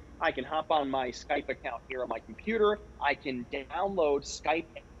wanted to, I can hop on my Skype account here on my computer. I can download Skype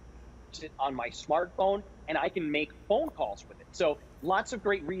on my smartphone, and I can make phone calls with it. So lots of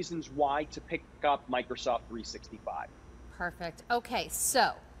great reasons why to pick up Microsoft 365. Perfect. Okay,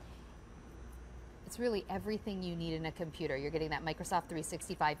 so it's really everything you need in a computer. You're getting that Microsoft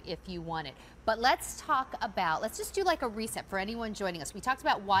 365 if you want it. But let's just do like a reset for anyone joining us. We talked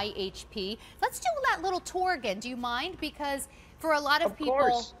about why HP. Let's do that little tour again. Do you mind? Because for a lot of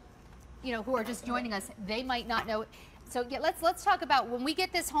people, you know, who are just joining us, they might not know. So yeah, let's talk about when we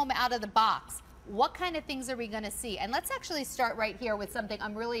get this home out of the box, what kind of things are we going to see? And let's actually start right here with something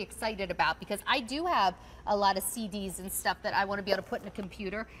I'm really excited about, because I do have a lot of CDs and stuff that I want to be able to put in a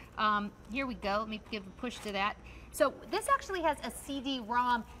computer. Here we go. Let me give a push to that. So this actually has a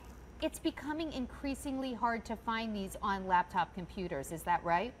CD-ROM. It's becoming increasingly hard to find these on laptop computers. Is that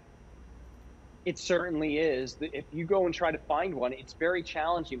right? It certainly is. If you go and try to find one, it's very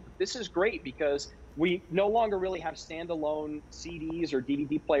challenging. But this is great because we no longer really have standalone CDs or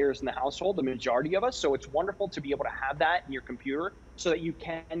DVD players in the household, the majority of us. So it's wonderful to be able to have that in your computer so that you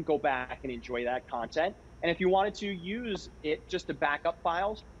can go back and enjoy that content. And if you wanted to use it just to back up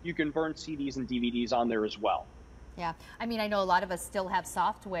files, you can burn CDs and DVDs on there as well. Yeah, I mean, I know a lot of us still have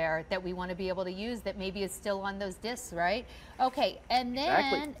software that we want to be able to use that maybe is still on those discs, right? Okay, and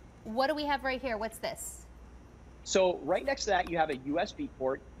then what do we have right here? What's this? So right next to that, you have a USB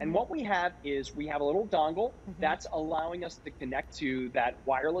port. And what we have is we have a little dongle that's allowing us to connect to that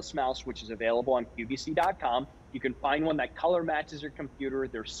wireless mouse, which is available on QVC.com. You can find one that color matches your computer.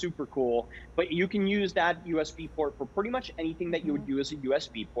 They're super cool. But you can use that USB port for pretty much anything that you would use a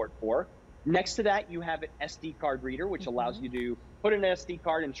USB port for. Next to that, you have an SD card reader, which allows you to put an SD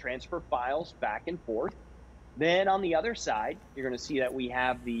card and transfer files back and forth. Then on the other side, you're going to see that we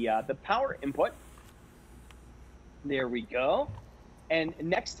have the power input. There we go. And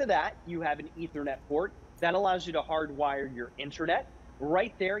next to that, you have an Ethernet port that allows you to hardwire your internet.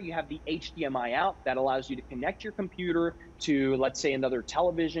 Right there, you have the HDMI out that allows you to connect your computer to, let's say, another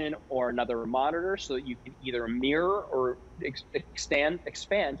television or another monitor so that you can either mirror or expand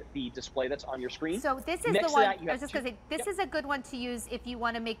the display that's on your screen. So this is the one, I was just going to say, this is a good one to use if you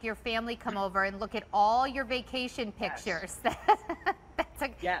want to make your family come over and look at all your vacation pictures.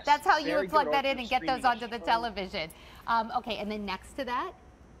 That's how you would plug that in and get those onto the television. Okay, and then next to that?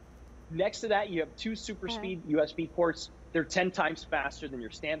 Next to that, you have two super speed USB ports. They're 10 times faster than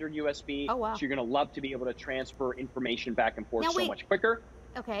your standard USB. Oh, wow. So you're going to love to be able to transfer information back and forth so much quicker.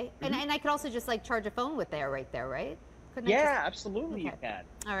 Okay, and I could also just like charge a phone with right there, right? Yeah, absolutely you can.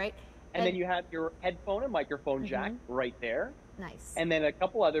 All right. And then you have your headphone and microphone jack right there. Nice. And then a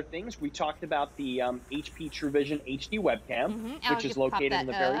couple other things. We talked about the HP TrueVision HD webcam, which is located in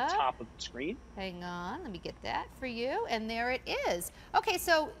the very top of the screen. Hang on, let me get that for you. And there it is. Okay,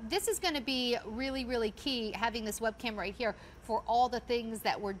 so this is going to be really, really key, having this webcam right here for all the things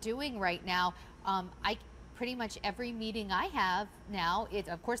that we're doing right now. Pretty much every meeting I have now,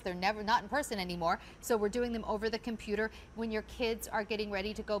 of course, they're not in person anymore, so we're doing them over the computer. When your kids are getting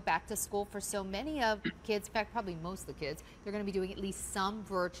ready to go back to school, for so many of kids, in fact, probably most of the kids, they're going to be doing at least some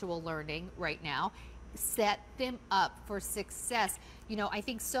virtual learning right now. Set them up for success. You know, I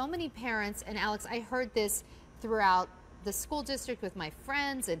think so many parents, and Alex, I heard this throughout the school district with my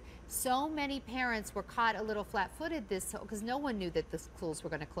friends, and so many parents were caught a little flat-footed because no one knew that the schools were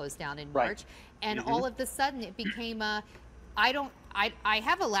going to close down in March, and all of a sudden it became I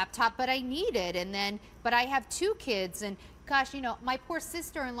have a laptop, but I need it, but I have 2 kids, and gosh, you know, my poor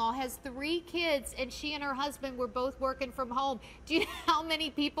sister-in-law has 3 kids, and she and her husband were both working from home. Do you know how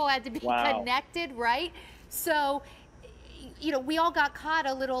many people had to be connected, right? So, you know, we all got caught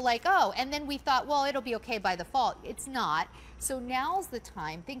a little like, oh, and then we thought, well, it'll be okay by the fall. It's not. So now's the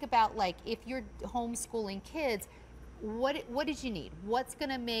time. Think about, like, if you're homeschooling kids, what did you need? What's going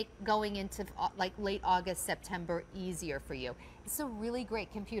to make going into like late August, September easier for you? It's a really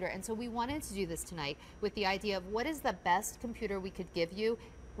great computer. And so we wanted to do this tonight with the idea of what is the best computer we could give you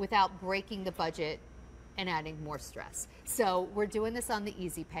without breaking the budget and adding more stress. So we're doing this on the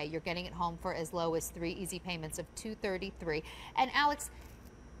Easy Pay. You're getting it home for as low as 3 easy payments of $233. And Alex,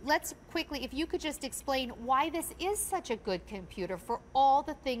 let's quickly, if you could just explain why this is such a good computer for all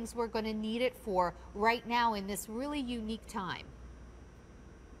the things we're going to need it for right now in this really unique time.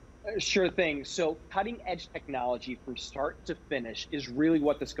 Sure thing. So cutting edge technology from start to finish is really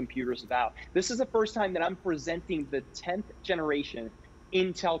what this computer is about. This is the first time that I'm presenting the 10th generation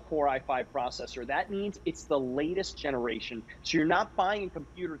Intel Core i5 processor. That means it's the latest generation. So you're not buying a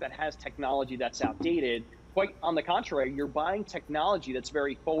computer that has technology that's outdated. Quite on the contrary, you're buying technology that's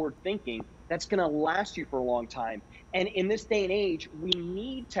very forward thinking, that's going to last you for a long time. And in this day and age, we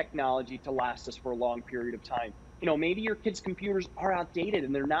need technology to last us for a long period of time. You know, maybe your kids' computers are outdated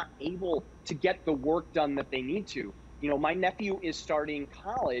and they're not able to get the work done that they need to. You know, my nephew is starting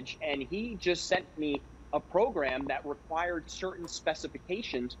college and he just sent me a program that required certain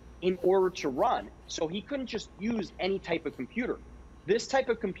specifications in order to run. So he couldn't just use any type of computer. This type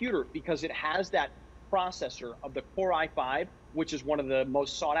of computer, because it has that processor of the Core i5, which is one of the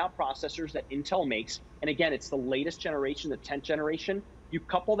most sought out processors that Intel makes. And again, it's the latest generation, the 10th generation. You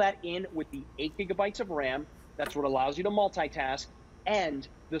couple that in with the 8 gigabytes of RAM, that's what allows you to multitask, and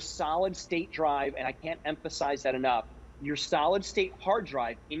the solid state drive, and I can't emphasize that enough, your solid state hard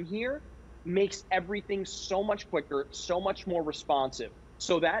drive in here makes everything so much quicker, so much more responsive.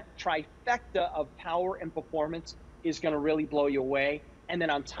 So that trifecta of power and performance is going to really blow you away. And then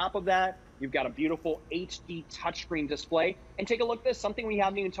on top of that, you've got a beautiful HD touchscreen display. And take a look at this, something we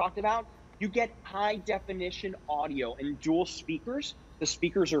haven't even talked about. You get high definition audio and dual speakers. The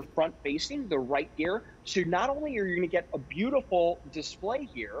speakers are front facing, the right ear. So not only are you going to get a beautiful display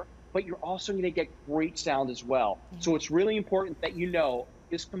here, but you're also going to get great sound as well. So it's really important that you know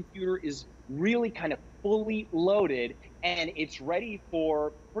this computer is really kind of fully loaded and it's ready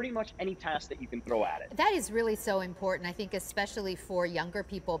for pretty much any task that you can throw at it. That is really so important, I think, especially for younger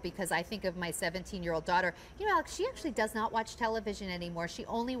people, because I think of my 17-year-old daughter. You know, Alex, she actually does not watch television anymore. She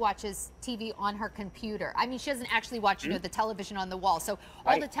only watches TV on her computer. I mean, she doesn't actually watch, you know, the television on the wall. So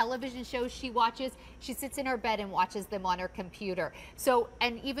all the television shows she watches, she sits in her bed and watches them on her computer. So,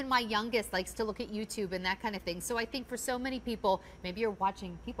 and even my youngest likes to look at YouTube and that kind of thing. So I think for so many people, maybe you're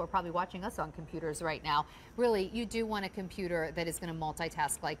watching, people are probably watching us on computers right now. Really, you do want a computer that is going to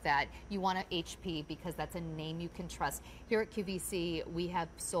multitask like that. You want an HP because that's a name you can trust. Here at QVC, we have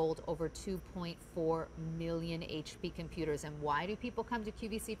sold over 2.4 million HP computers. And why do people come to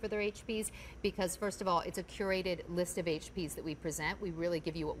QVC for their HPs? Because first of all, it's a curated list of HPs that we present. We really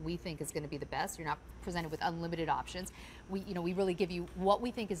give you what we think is going to be the best. You're not presented with unlimited options. We really give you what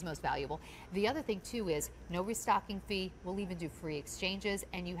we think is most valuable. The other thing too is no restocking fee. We'll even do free exchanges,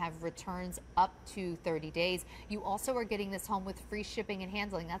 and you have returns up to 30 days. You also are getting this home with free shipping and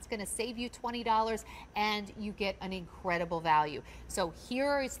handling. That's going to save you $20, and you get an incredible value. So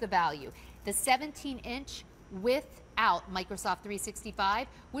here is the value. The 17-inch without Microsoft 365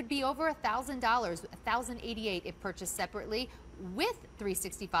 would be over $1,000, $1,088 if purchased separately. With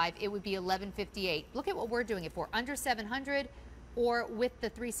 365, it would be $1,158. Look at what we're doing it for, under $700, or with the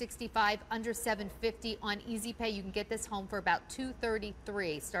 365 under $750 on Easy Pay. You can get this home for about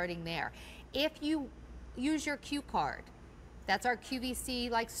 $233 starting there. If you use your Q card, that's our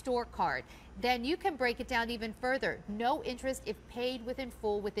QVC like store card, then you can break it down even further. No interest if paid within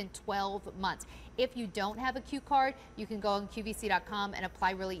full within 12 months. If you don't have a Q card, you can go on QVC.com and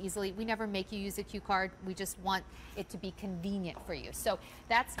apply really easily. We never make you use a Q card. We just want it to be convenient for you. So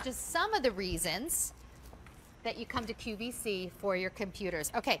that's just some of the reasons that you come to QVC for your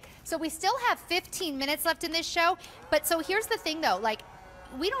computers. Okay, so we still have 15 minutes left in this show, but so here's the thing though, like,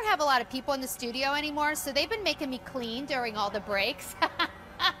 we don't have a lot of people in the studio anymore, so they've been making me clean during all the breaks.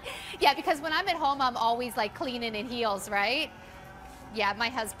 Yeah, because when I'm at home, I'm always like cleaning in heels, right? Yeah, my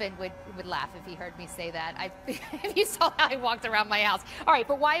husband would laugh if he heard me say that. If you saw how I walked around my house. All right,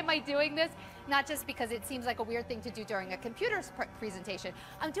 but why am I doing this? Not just because it seems like a weird thing to do during a computer presentation.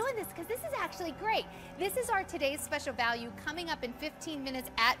 I'm doing this because this is actually great. This is our today's special value coming up in 15 minutes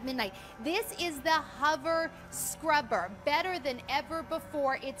at midnight. This is the Hover Scrubber, better than ever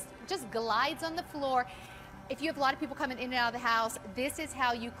before. It just glides on the floor. If you have a lot of people coming in and out of the house, this is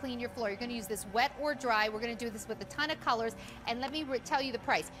how you clean your floor. You're going to use this wet or dry. We're going to do this with a ton of colors. And let me tell you the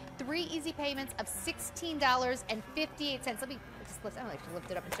price. 3 easy payments of $16.58. Let me just lift, I'm going to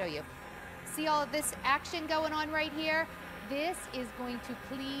lift it up and show you. See all of this action going on right here? This is going to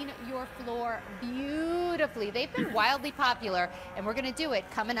clean your floor beautifully. They've been wildly popular, and we're going to do it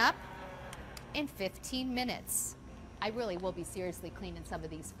coming up in 15 minutes. I really will be seriously cleaning some of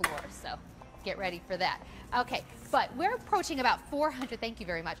these floors, so get ready for that. Okay, but we're approaching about 400. Thank you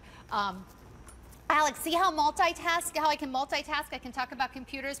very much. Alex, see how I can multitask? I can talk about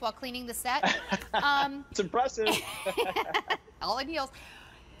computers while cleaning the set. It's impressive. All in heels.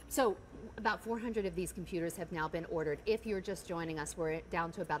 So about 400 of these computers have now been ordered. If you're just joining us, we're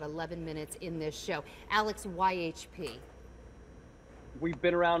down to about 11 minutes in this show. Alex, why HP? We've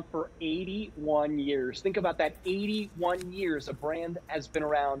been around for 81 years. Think about that, 81 years a brand has been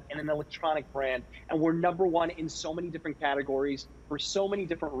around, and an electronic brand, and we're #1 in so many different categories for so many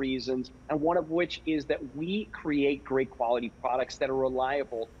different reasons, and one of which is that we create great quality products that are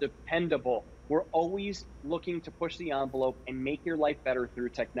reliable, dependable. We're always looking to push the envelope and make your life better through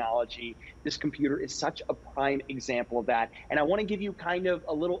technology. This computer is such a prime example of that, and I want to give you kind of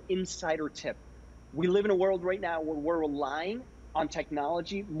a little insider tip. We live in a world right now where we're relying on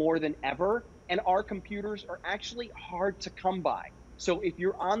technology more than ever, and our computers are actually hard to come by. So if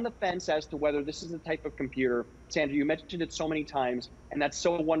you're on the fence as to whether this is the type of computer, Sandra, you mentioned it so many times, and that's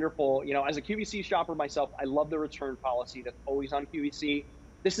so wonderful. You know, as a QVC shopper myself, I love the return policy that's always on QVC.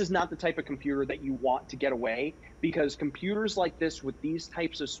 This is not the type of computer that you want to get away, because computers like this with these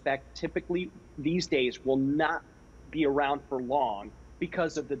types of spec typically these days will not be around for long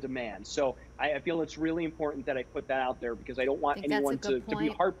because of the demand. So I feel it's really important that I put that out there, because I don't want anyone to be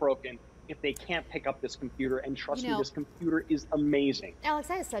heartbroken if they can't pick up this computer. And trust me, this computer is amazing. Alex,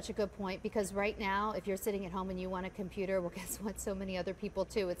 that is such a good point, because right now, if you're sitting at home and you want a computer, well, guess what? So many other people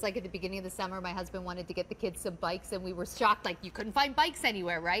too. It's like at the beginning of the summer, my husband wanted to get the kids some bikes, and we were shocked, like you couldn't find bikes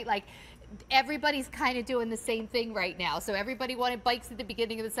anywhere, right? Like everybody's kind of doing the same thing right now. So everybody wanted bikes at the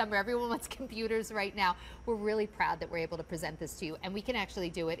beginning of the summer. Everyone wants computers right now. We're really proud that we're able to present this to you, and we can actually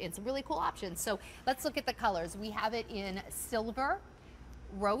do it in some really cool options. So let's look at the colors. We have it in silver,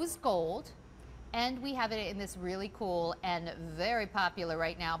 rose gold, and we have it in this really cool and very popular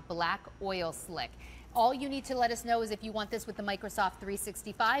right now, black oil slick. All you need to let us know is if you want this with the Microsoft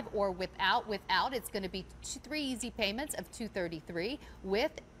 365 or without. Without, it's going to be 3 easy payments of $233,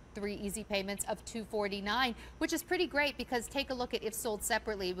 with 3 easy payments of $249, which is pretty great, because take a look at if sold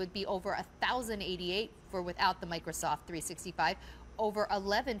separately, it would be over $1,088 for without the Microsoft 365, over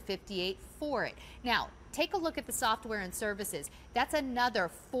 $1,158 for it. Now, take a look at the software and services. That's another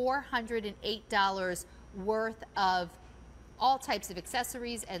 $408 worth of all types of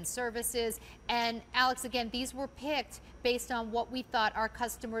accessories and services. And Alex, again, these were picked based on what we thought our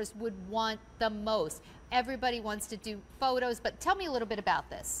customers would want the most. Everybody wants to do photos, but tell me a little bit about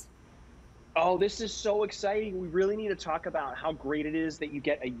this. Oh, this is so exciting. We really need to talk about how great it is that you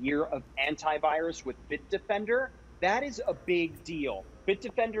get a year of antivirus with Bitdefender. That is a big deal.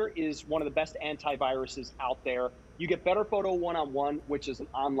 Bitdefender is one of the best antiviruses out there. You get Better Photo 1-on-1, which is an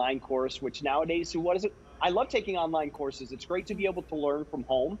online course, which nowadays, what is it? I love taking online courses. It's great to be able to learn from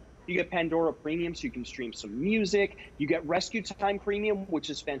home. You get Pandora Premium, so you can stream some music. You get Rescue Time Premium, which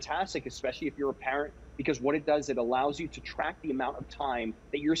is fantastic, especially if you're a parent, because what it does, it allows you to track the amount of time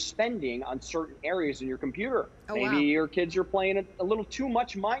that you're spending on certain areas in your computer. Maybe your kids are playing a little too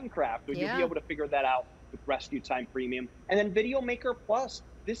much Minecraft, or you'll be able to figure that out with Rescue Time Premium. And then Video Maker Plus.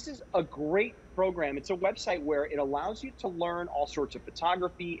 This is a great program. It's a website where it allows you to learn all sorts of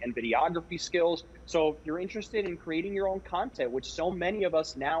photography and videography skills. So if you're interested in creating your own content, which so many of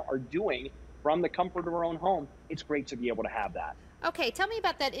us now are doing from the comfort of our own home, it's great to be able to have that. Okay, tell me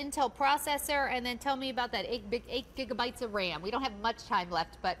about that Intel processor, and then tell me about that 8 gigabytes of RAM. We don't have much time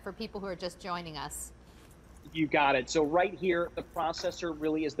left, but for people who are just joining us. You got it. So right here, the processor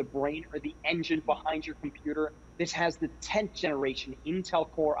really is the brain or the engine behind your computer. This has the 10th generation Intel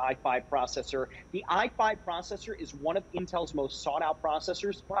Core i5 processor. The i5 processor is one of Intel's most sought out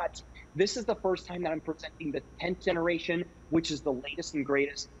processors, but this is the first time that I'm presenting the 10th generation, which is the latest and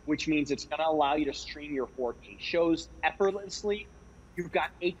greatest, which means it's going to allow you to stream your 4K shows effortlessly. You've got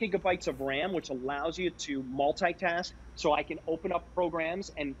 8 gigabytes of RAM, which allows you to multitask. So I can open up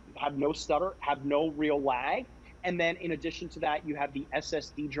programs and have no stutter, have no real lag. And then in addition to that, you have the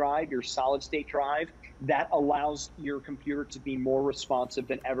SSD drive, your solid state drive, that allows your computer to be more responsive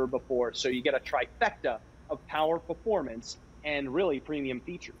than ever before. So you get a trifecta of power, performance, and really premium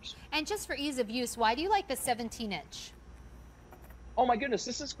features. And just for ease of use, why do you like the 17-inch? Oh my goodness,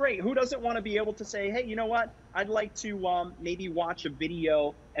 this is great. Who doesn't want to be able to say, hey, you know what? I'd like to maybe watch a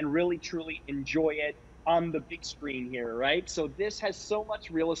video and really truly enjoy it on the big screen here, right? So this has so much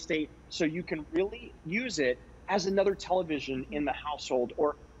real estate, so you can really use it as another television in the household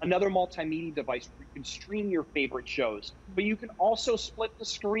or another multimedia device where can stream your favorite shows, but you can also split the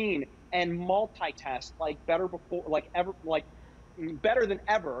screen and multitask like better than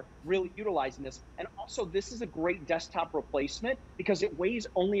ever, really utilizing this. And also, this is a great desktop replacement because it weighs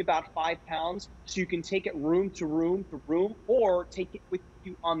only about 5 pounds. So you can take it room to room to room, or take it with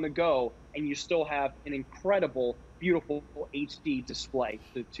you on the go, and you still have an incredible, beautiful HD display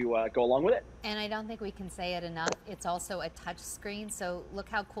to go along with it. And I don't think we can say it enough. It's also a touch screen. So look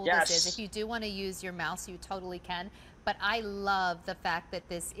how cool Yes. this is. If you do want to use your mouse, you totally can. But I love the fact that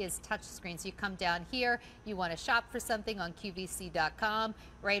this is touch screen. So you come down here, you want to shop for something on QVC.com,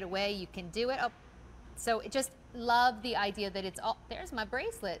 right away you can do it. Oh, so just love the idea that it's all, there's my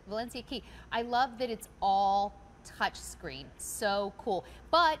bracelet, Valencia key. I love that it's all touch screen. So cool.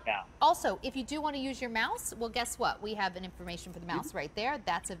 But also, if you do want to use your mouse, well, guess what? We have an information for the mouse right there.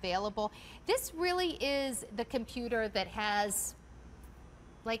 That's available. This really is the computer that has,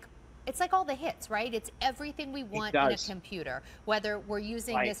 like, it's like all the hits, right? It's everything we want in a computer, whether we're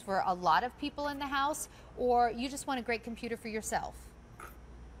using this for a lot of people in the house or you just want a great computer for yourself.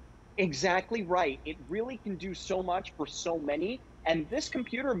 Exactly right. It really can do so much for so many. And this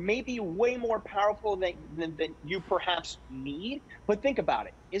computer may be way more powerful than you perhaps need. But think about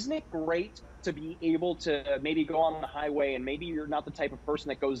it. Isn't it great to be able to maybe go on the highway, and maybe you're not the type of person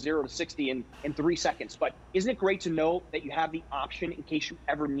that goes 0 to 60 in 3 seconds, but isn't it great to know that you have the option in case you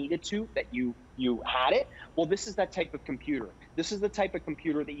ever needed to, that you had it? Well, this is that type of computer. This is the type of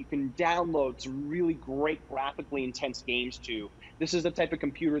computer that you can download some really great graphically intense games to. This is the type of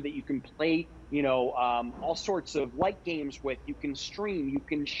computer that you can play, all sorts of light games with. You can stream, you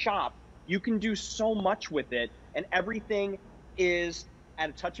can shop, you can do so much with it, and everything is at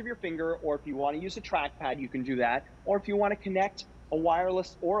a touch of your finger. Or if you want to use a trackpad, you can do that. Or if you want to connect a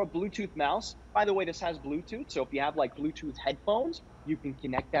wireless or a Bluetooth mouse, by the way, this has Bluetooth, so if you have like Bluetooth headphones, you can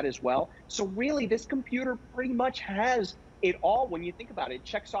connect that as well. So really, this computer pretty much has it all. When you think about it, it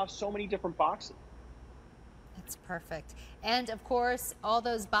checks off so many different boxes. That's perfect. And of course, all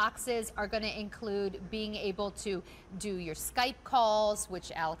those boxes are going to include being able to do your Skype calls,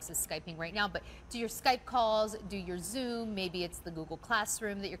 which Alex is Skyping right now, but do your Skype calls, do your Zoom, maybe it's the Google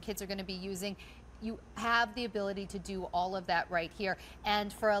Classroom that your kids are going to be using. You have the ability to do all of that right here.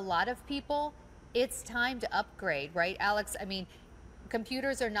 And for a lot of people, it's time to upgrade, right, Alex? I mean,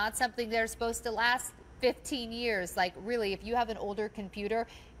 computers are not something that are supposed to last 15 years. Like, really, if you have an older computer,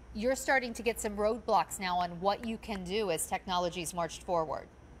 you're starting to get some roadblocks now on what you can do as technology's marched forward.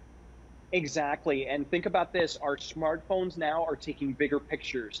 Exactly. And think about this. Our smartphones now are taking bigger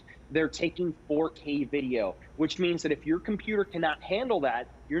pictures. They're taking 4K video, which means that if your computer cannot handle that,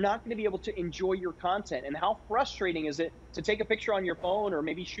 you're not going to be able to enjoy your content. And how frustrating is it to take a picture on your phone, or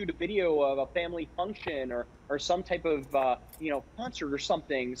maybe shoot a video of a family function or some type of concert or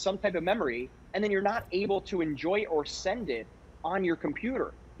something, some type of memory, and then you're not able to enjoy it or send it on your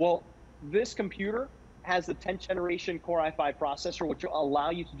computer. Well, this computer has the 10th generation Core i5 processor, which will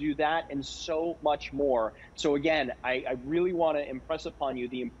allow you to do that and so much more. So again, I really want to impress upon you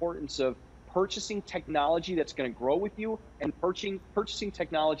the importance of purchasing technology that's going to grow with you, and purchasing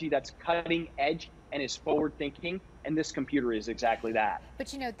technology that's cutting edge and is forward thinking. And this computer is exactly that.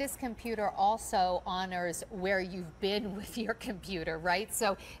 But this computer also honors where you've been with your computer, right?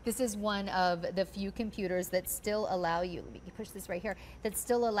 So this is one of the few computers that still allow you, let me push this right here, that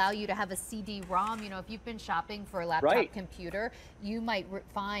still allow you to have a CD-ROM. If you've been shopping for a laptop computer, you might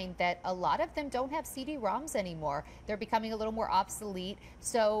find that a lot of them don't have CD-ROMs anymore. They're becoming a little more obsolete.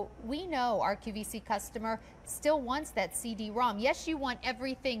 So we know our QVC customer still wants that CD-ROM. Yes, you want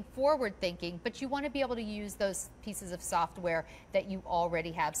everything forward thinking, but you want to be able to use those pieces of software that you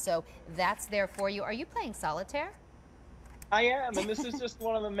already have. So that's there for you. Are you playing solitaire? I am, and this is just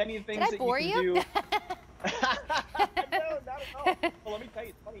one of the many things that you can do. No, not at all. Well, let me tell you,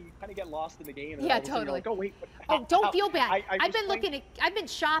 it's funny. You kind of get lost in the game. And yeah, totally. Like, oh, wait. Oh, don't feel bad. I've been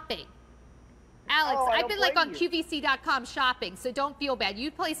shopping. Alex, I've been like on QVC.com shopping, so don't feel bad.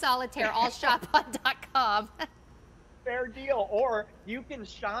 You play solitaire, I'll shop on .com. Fair deal. Or you can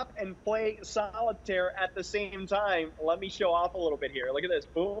shop and play solitaire at the same time. Let me show off a little bit here. Look at this.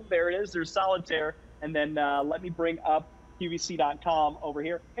 Boom, there it is. There's solitaire. And then let me bring up QVC.com over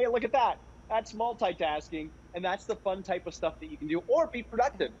here. Hey, look at that. That's multitasking. And that's the fun type of stuff that you can do, or be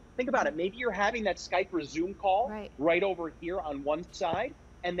productive. Think about it. Maybe you're having that Skype or Zoom call right over here on one side,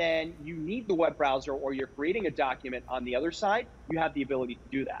 and then you need the web browser, or you're creating a document on the other side. You have the ability to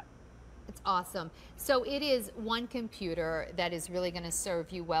do that. It's awesome. So it is one computer that is really going to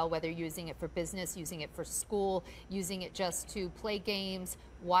serve you well, whether you're using it for business, using it for school, using it just to play games,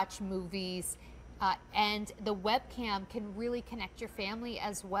 watch movies. And the webcam can really connect your family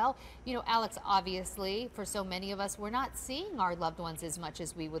as well. You know, Alex, obviously, for so many of us, we're not seeing our loved ones as much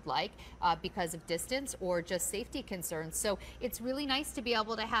as we would like because of distance or just safety concerns. So it's really nice to be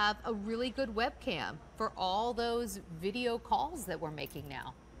able to have a really good webcam for all those video calls that we're making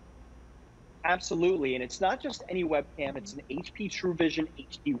now. Absolutely, and it's not just any webcam, it's an HP TrueVision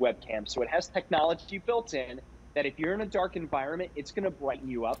HD webcam. So it has technology built in that if you're in a dark environment, it's gonna brighten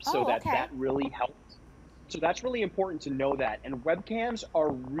you up, so that really helps. So that's really important to know that. And webcams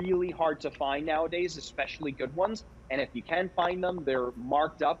are really hard to find nowadays, especially good ones. And if you can find them, they're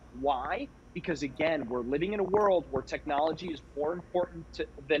marked up. Why? Because again, we're living in a world where technology is more important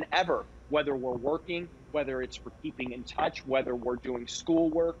than ever, whether we're working, whether it's for keeping in touch, whether we're doing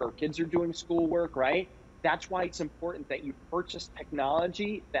schoolwork or kids are doing schoolwork, right? That's why it's important that you purchase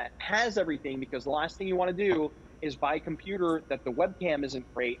technology that has everything, because the last thing you want to do is buy a computer that the webcam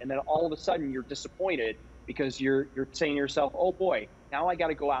isn't great, and then all of a sudden you're disappointed because you're saying to yourself, oh boy, now I got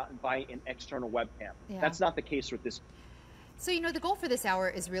to go out and buy an external webcam. Yeah. That's not the case with this. So, you know, the goal for this hour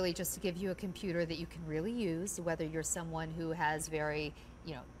is really just to give you a computer that you can really use, whether you're someone who has very,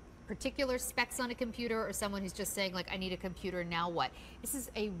 you know, particular specs on a computer or someone who's just saying, like, I need a computer, now what? This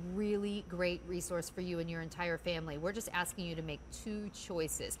is a really great resource for you and your entire family. We're just asking you to make two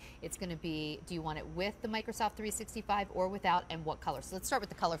choices. It's going to be, do you want it with the Microsoft 365 or without, and what color? So let's start with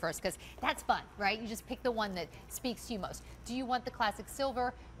the color first, because that's fun, right? You just pick the one that speaks to you most. Do you want the classic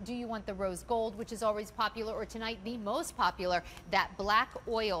silver? Do you want the rose gold, which is always popular, or tonight the most popular, that black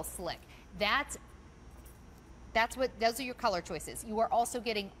oil slick? Those are your color choices. You are also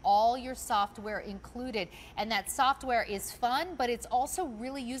getting all your software included, and that software is fun, but it's also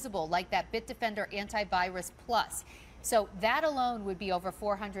really usable, like that Bitdefender Antivirus Plus. So that alone would be over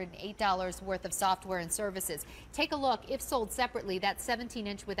 $408 worth of software and services. Take a look. If sold separately, that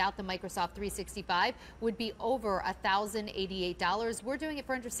 17-inch without the Microsoft 365 would be over $1,088. We're doing it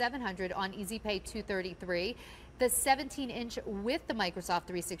for under $700 on EasyPay 233. The 17-inch with the Microsoft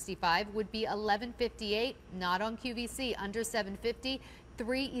 365 would be $1,158, not on QVC, under $750.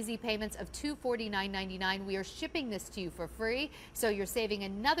 3 easy payments of $249.99. We are shipping this to you for free, so you're saving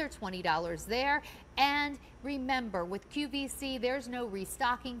another $20 there. And remember, with QVC, there's no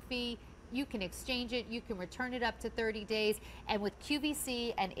restocking fee. You can exchange it, you can return it up to 30 days. And with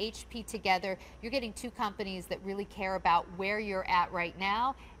QVC and HP together, you're getting two companies that really care about where you're at right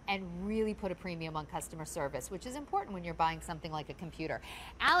now and really put a premium on customer service, which is important when you're buying something like a computer.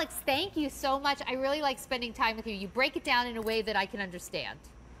 Alex, thank you so much. I really like spending time with you. You break it down in a way that I can understand.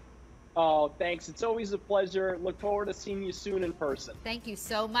 Oh, thanks. It's always a pleasure. Look forward to seeing you soon in person. Thank you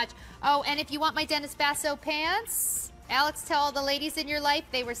so much. Oh, and if you want my Dennis Basso pants, Alex, tell all the ladies in your life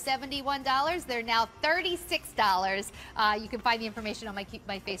they were $71. They're now $36. You can find the information on my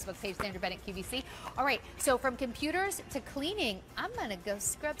Facebook page, Sandra Bennett QVC. All right, so from computers to cleaning, I'm going to go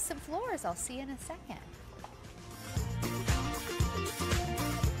scrub some floors. I'll see you in a second.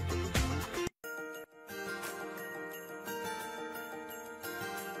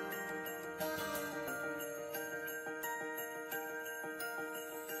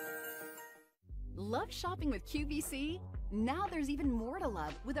 Love shopping with QVC? Now there's even more to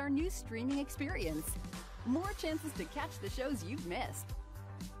love with our new streaming experience. More chances to catch the shows you've missed.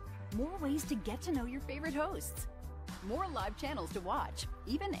 More ways to get to know your favorite hosts. More live channels to watch,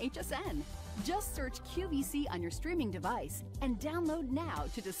 even HSN. Just search QVC on your streaming device and download now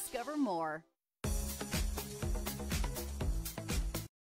to discover more.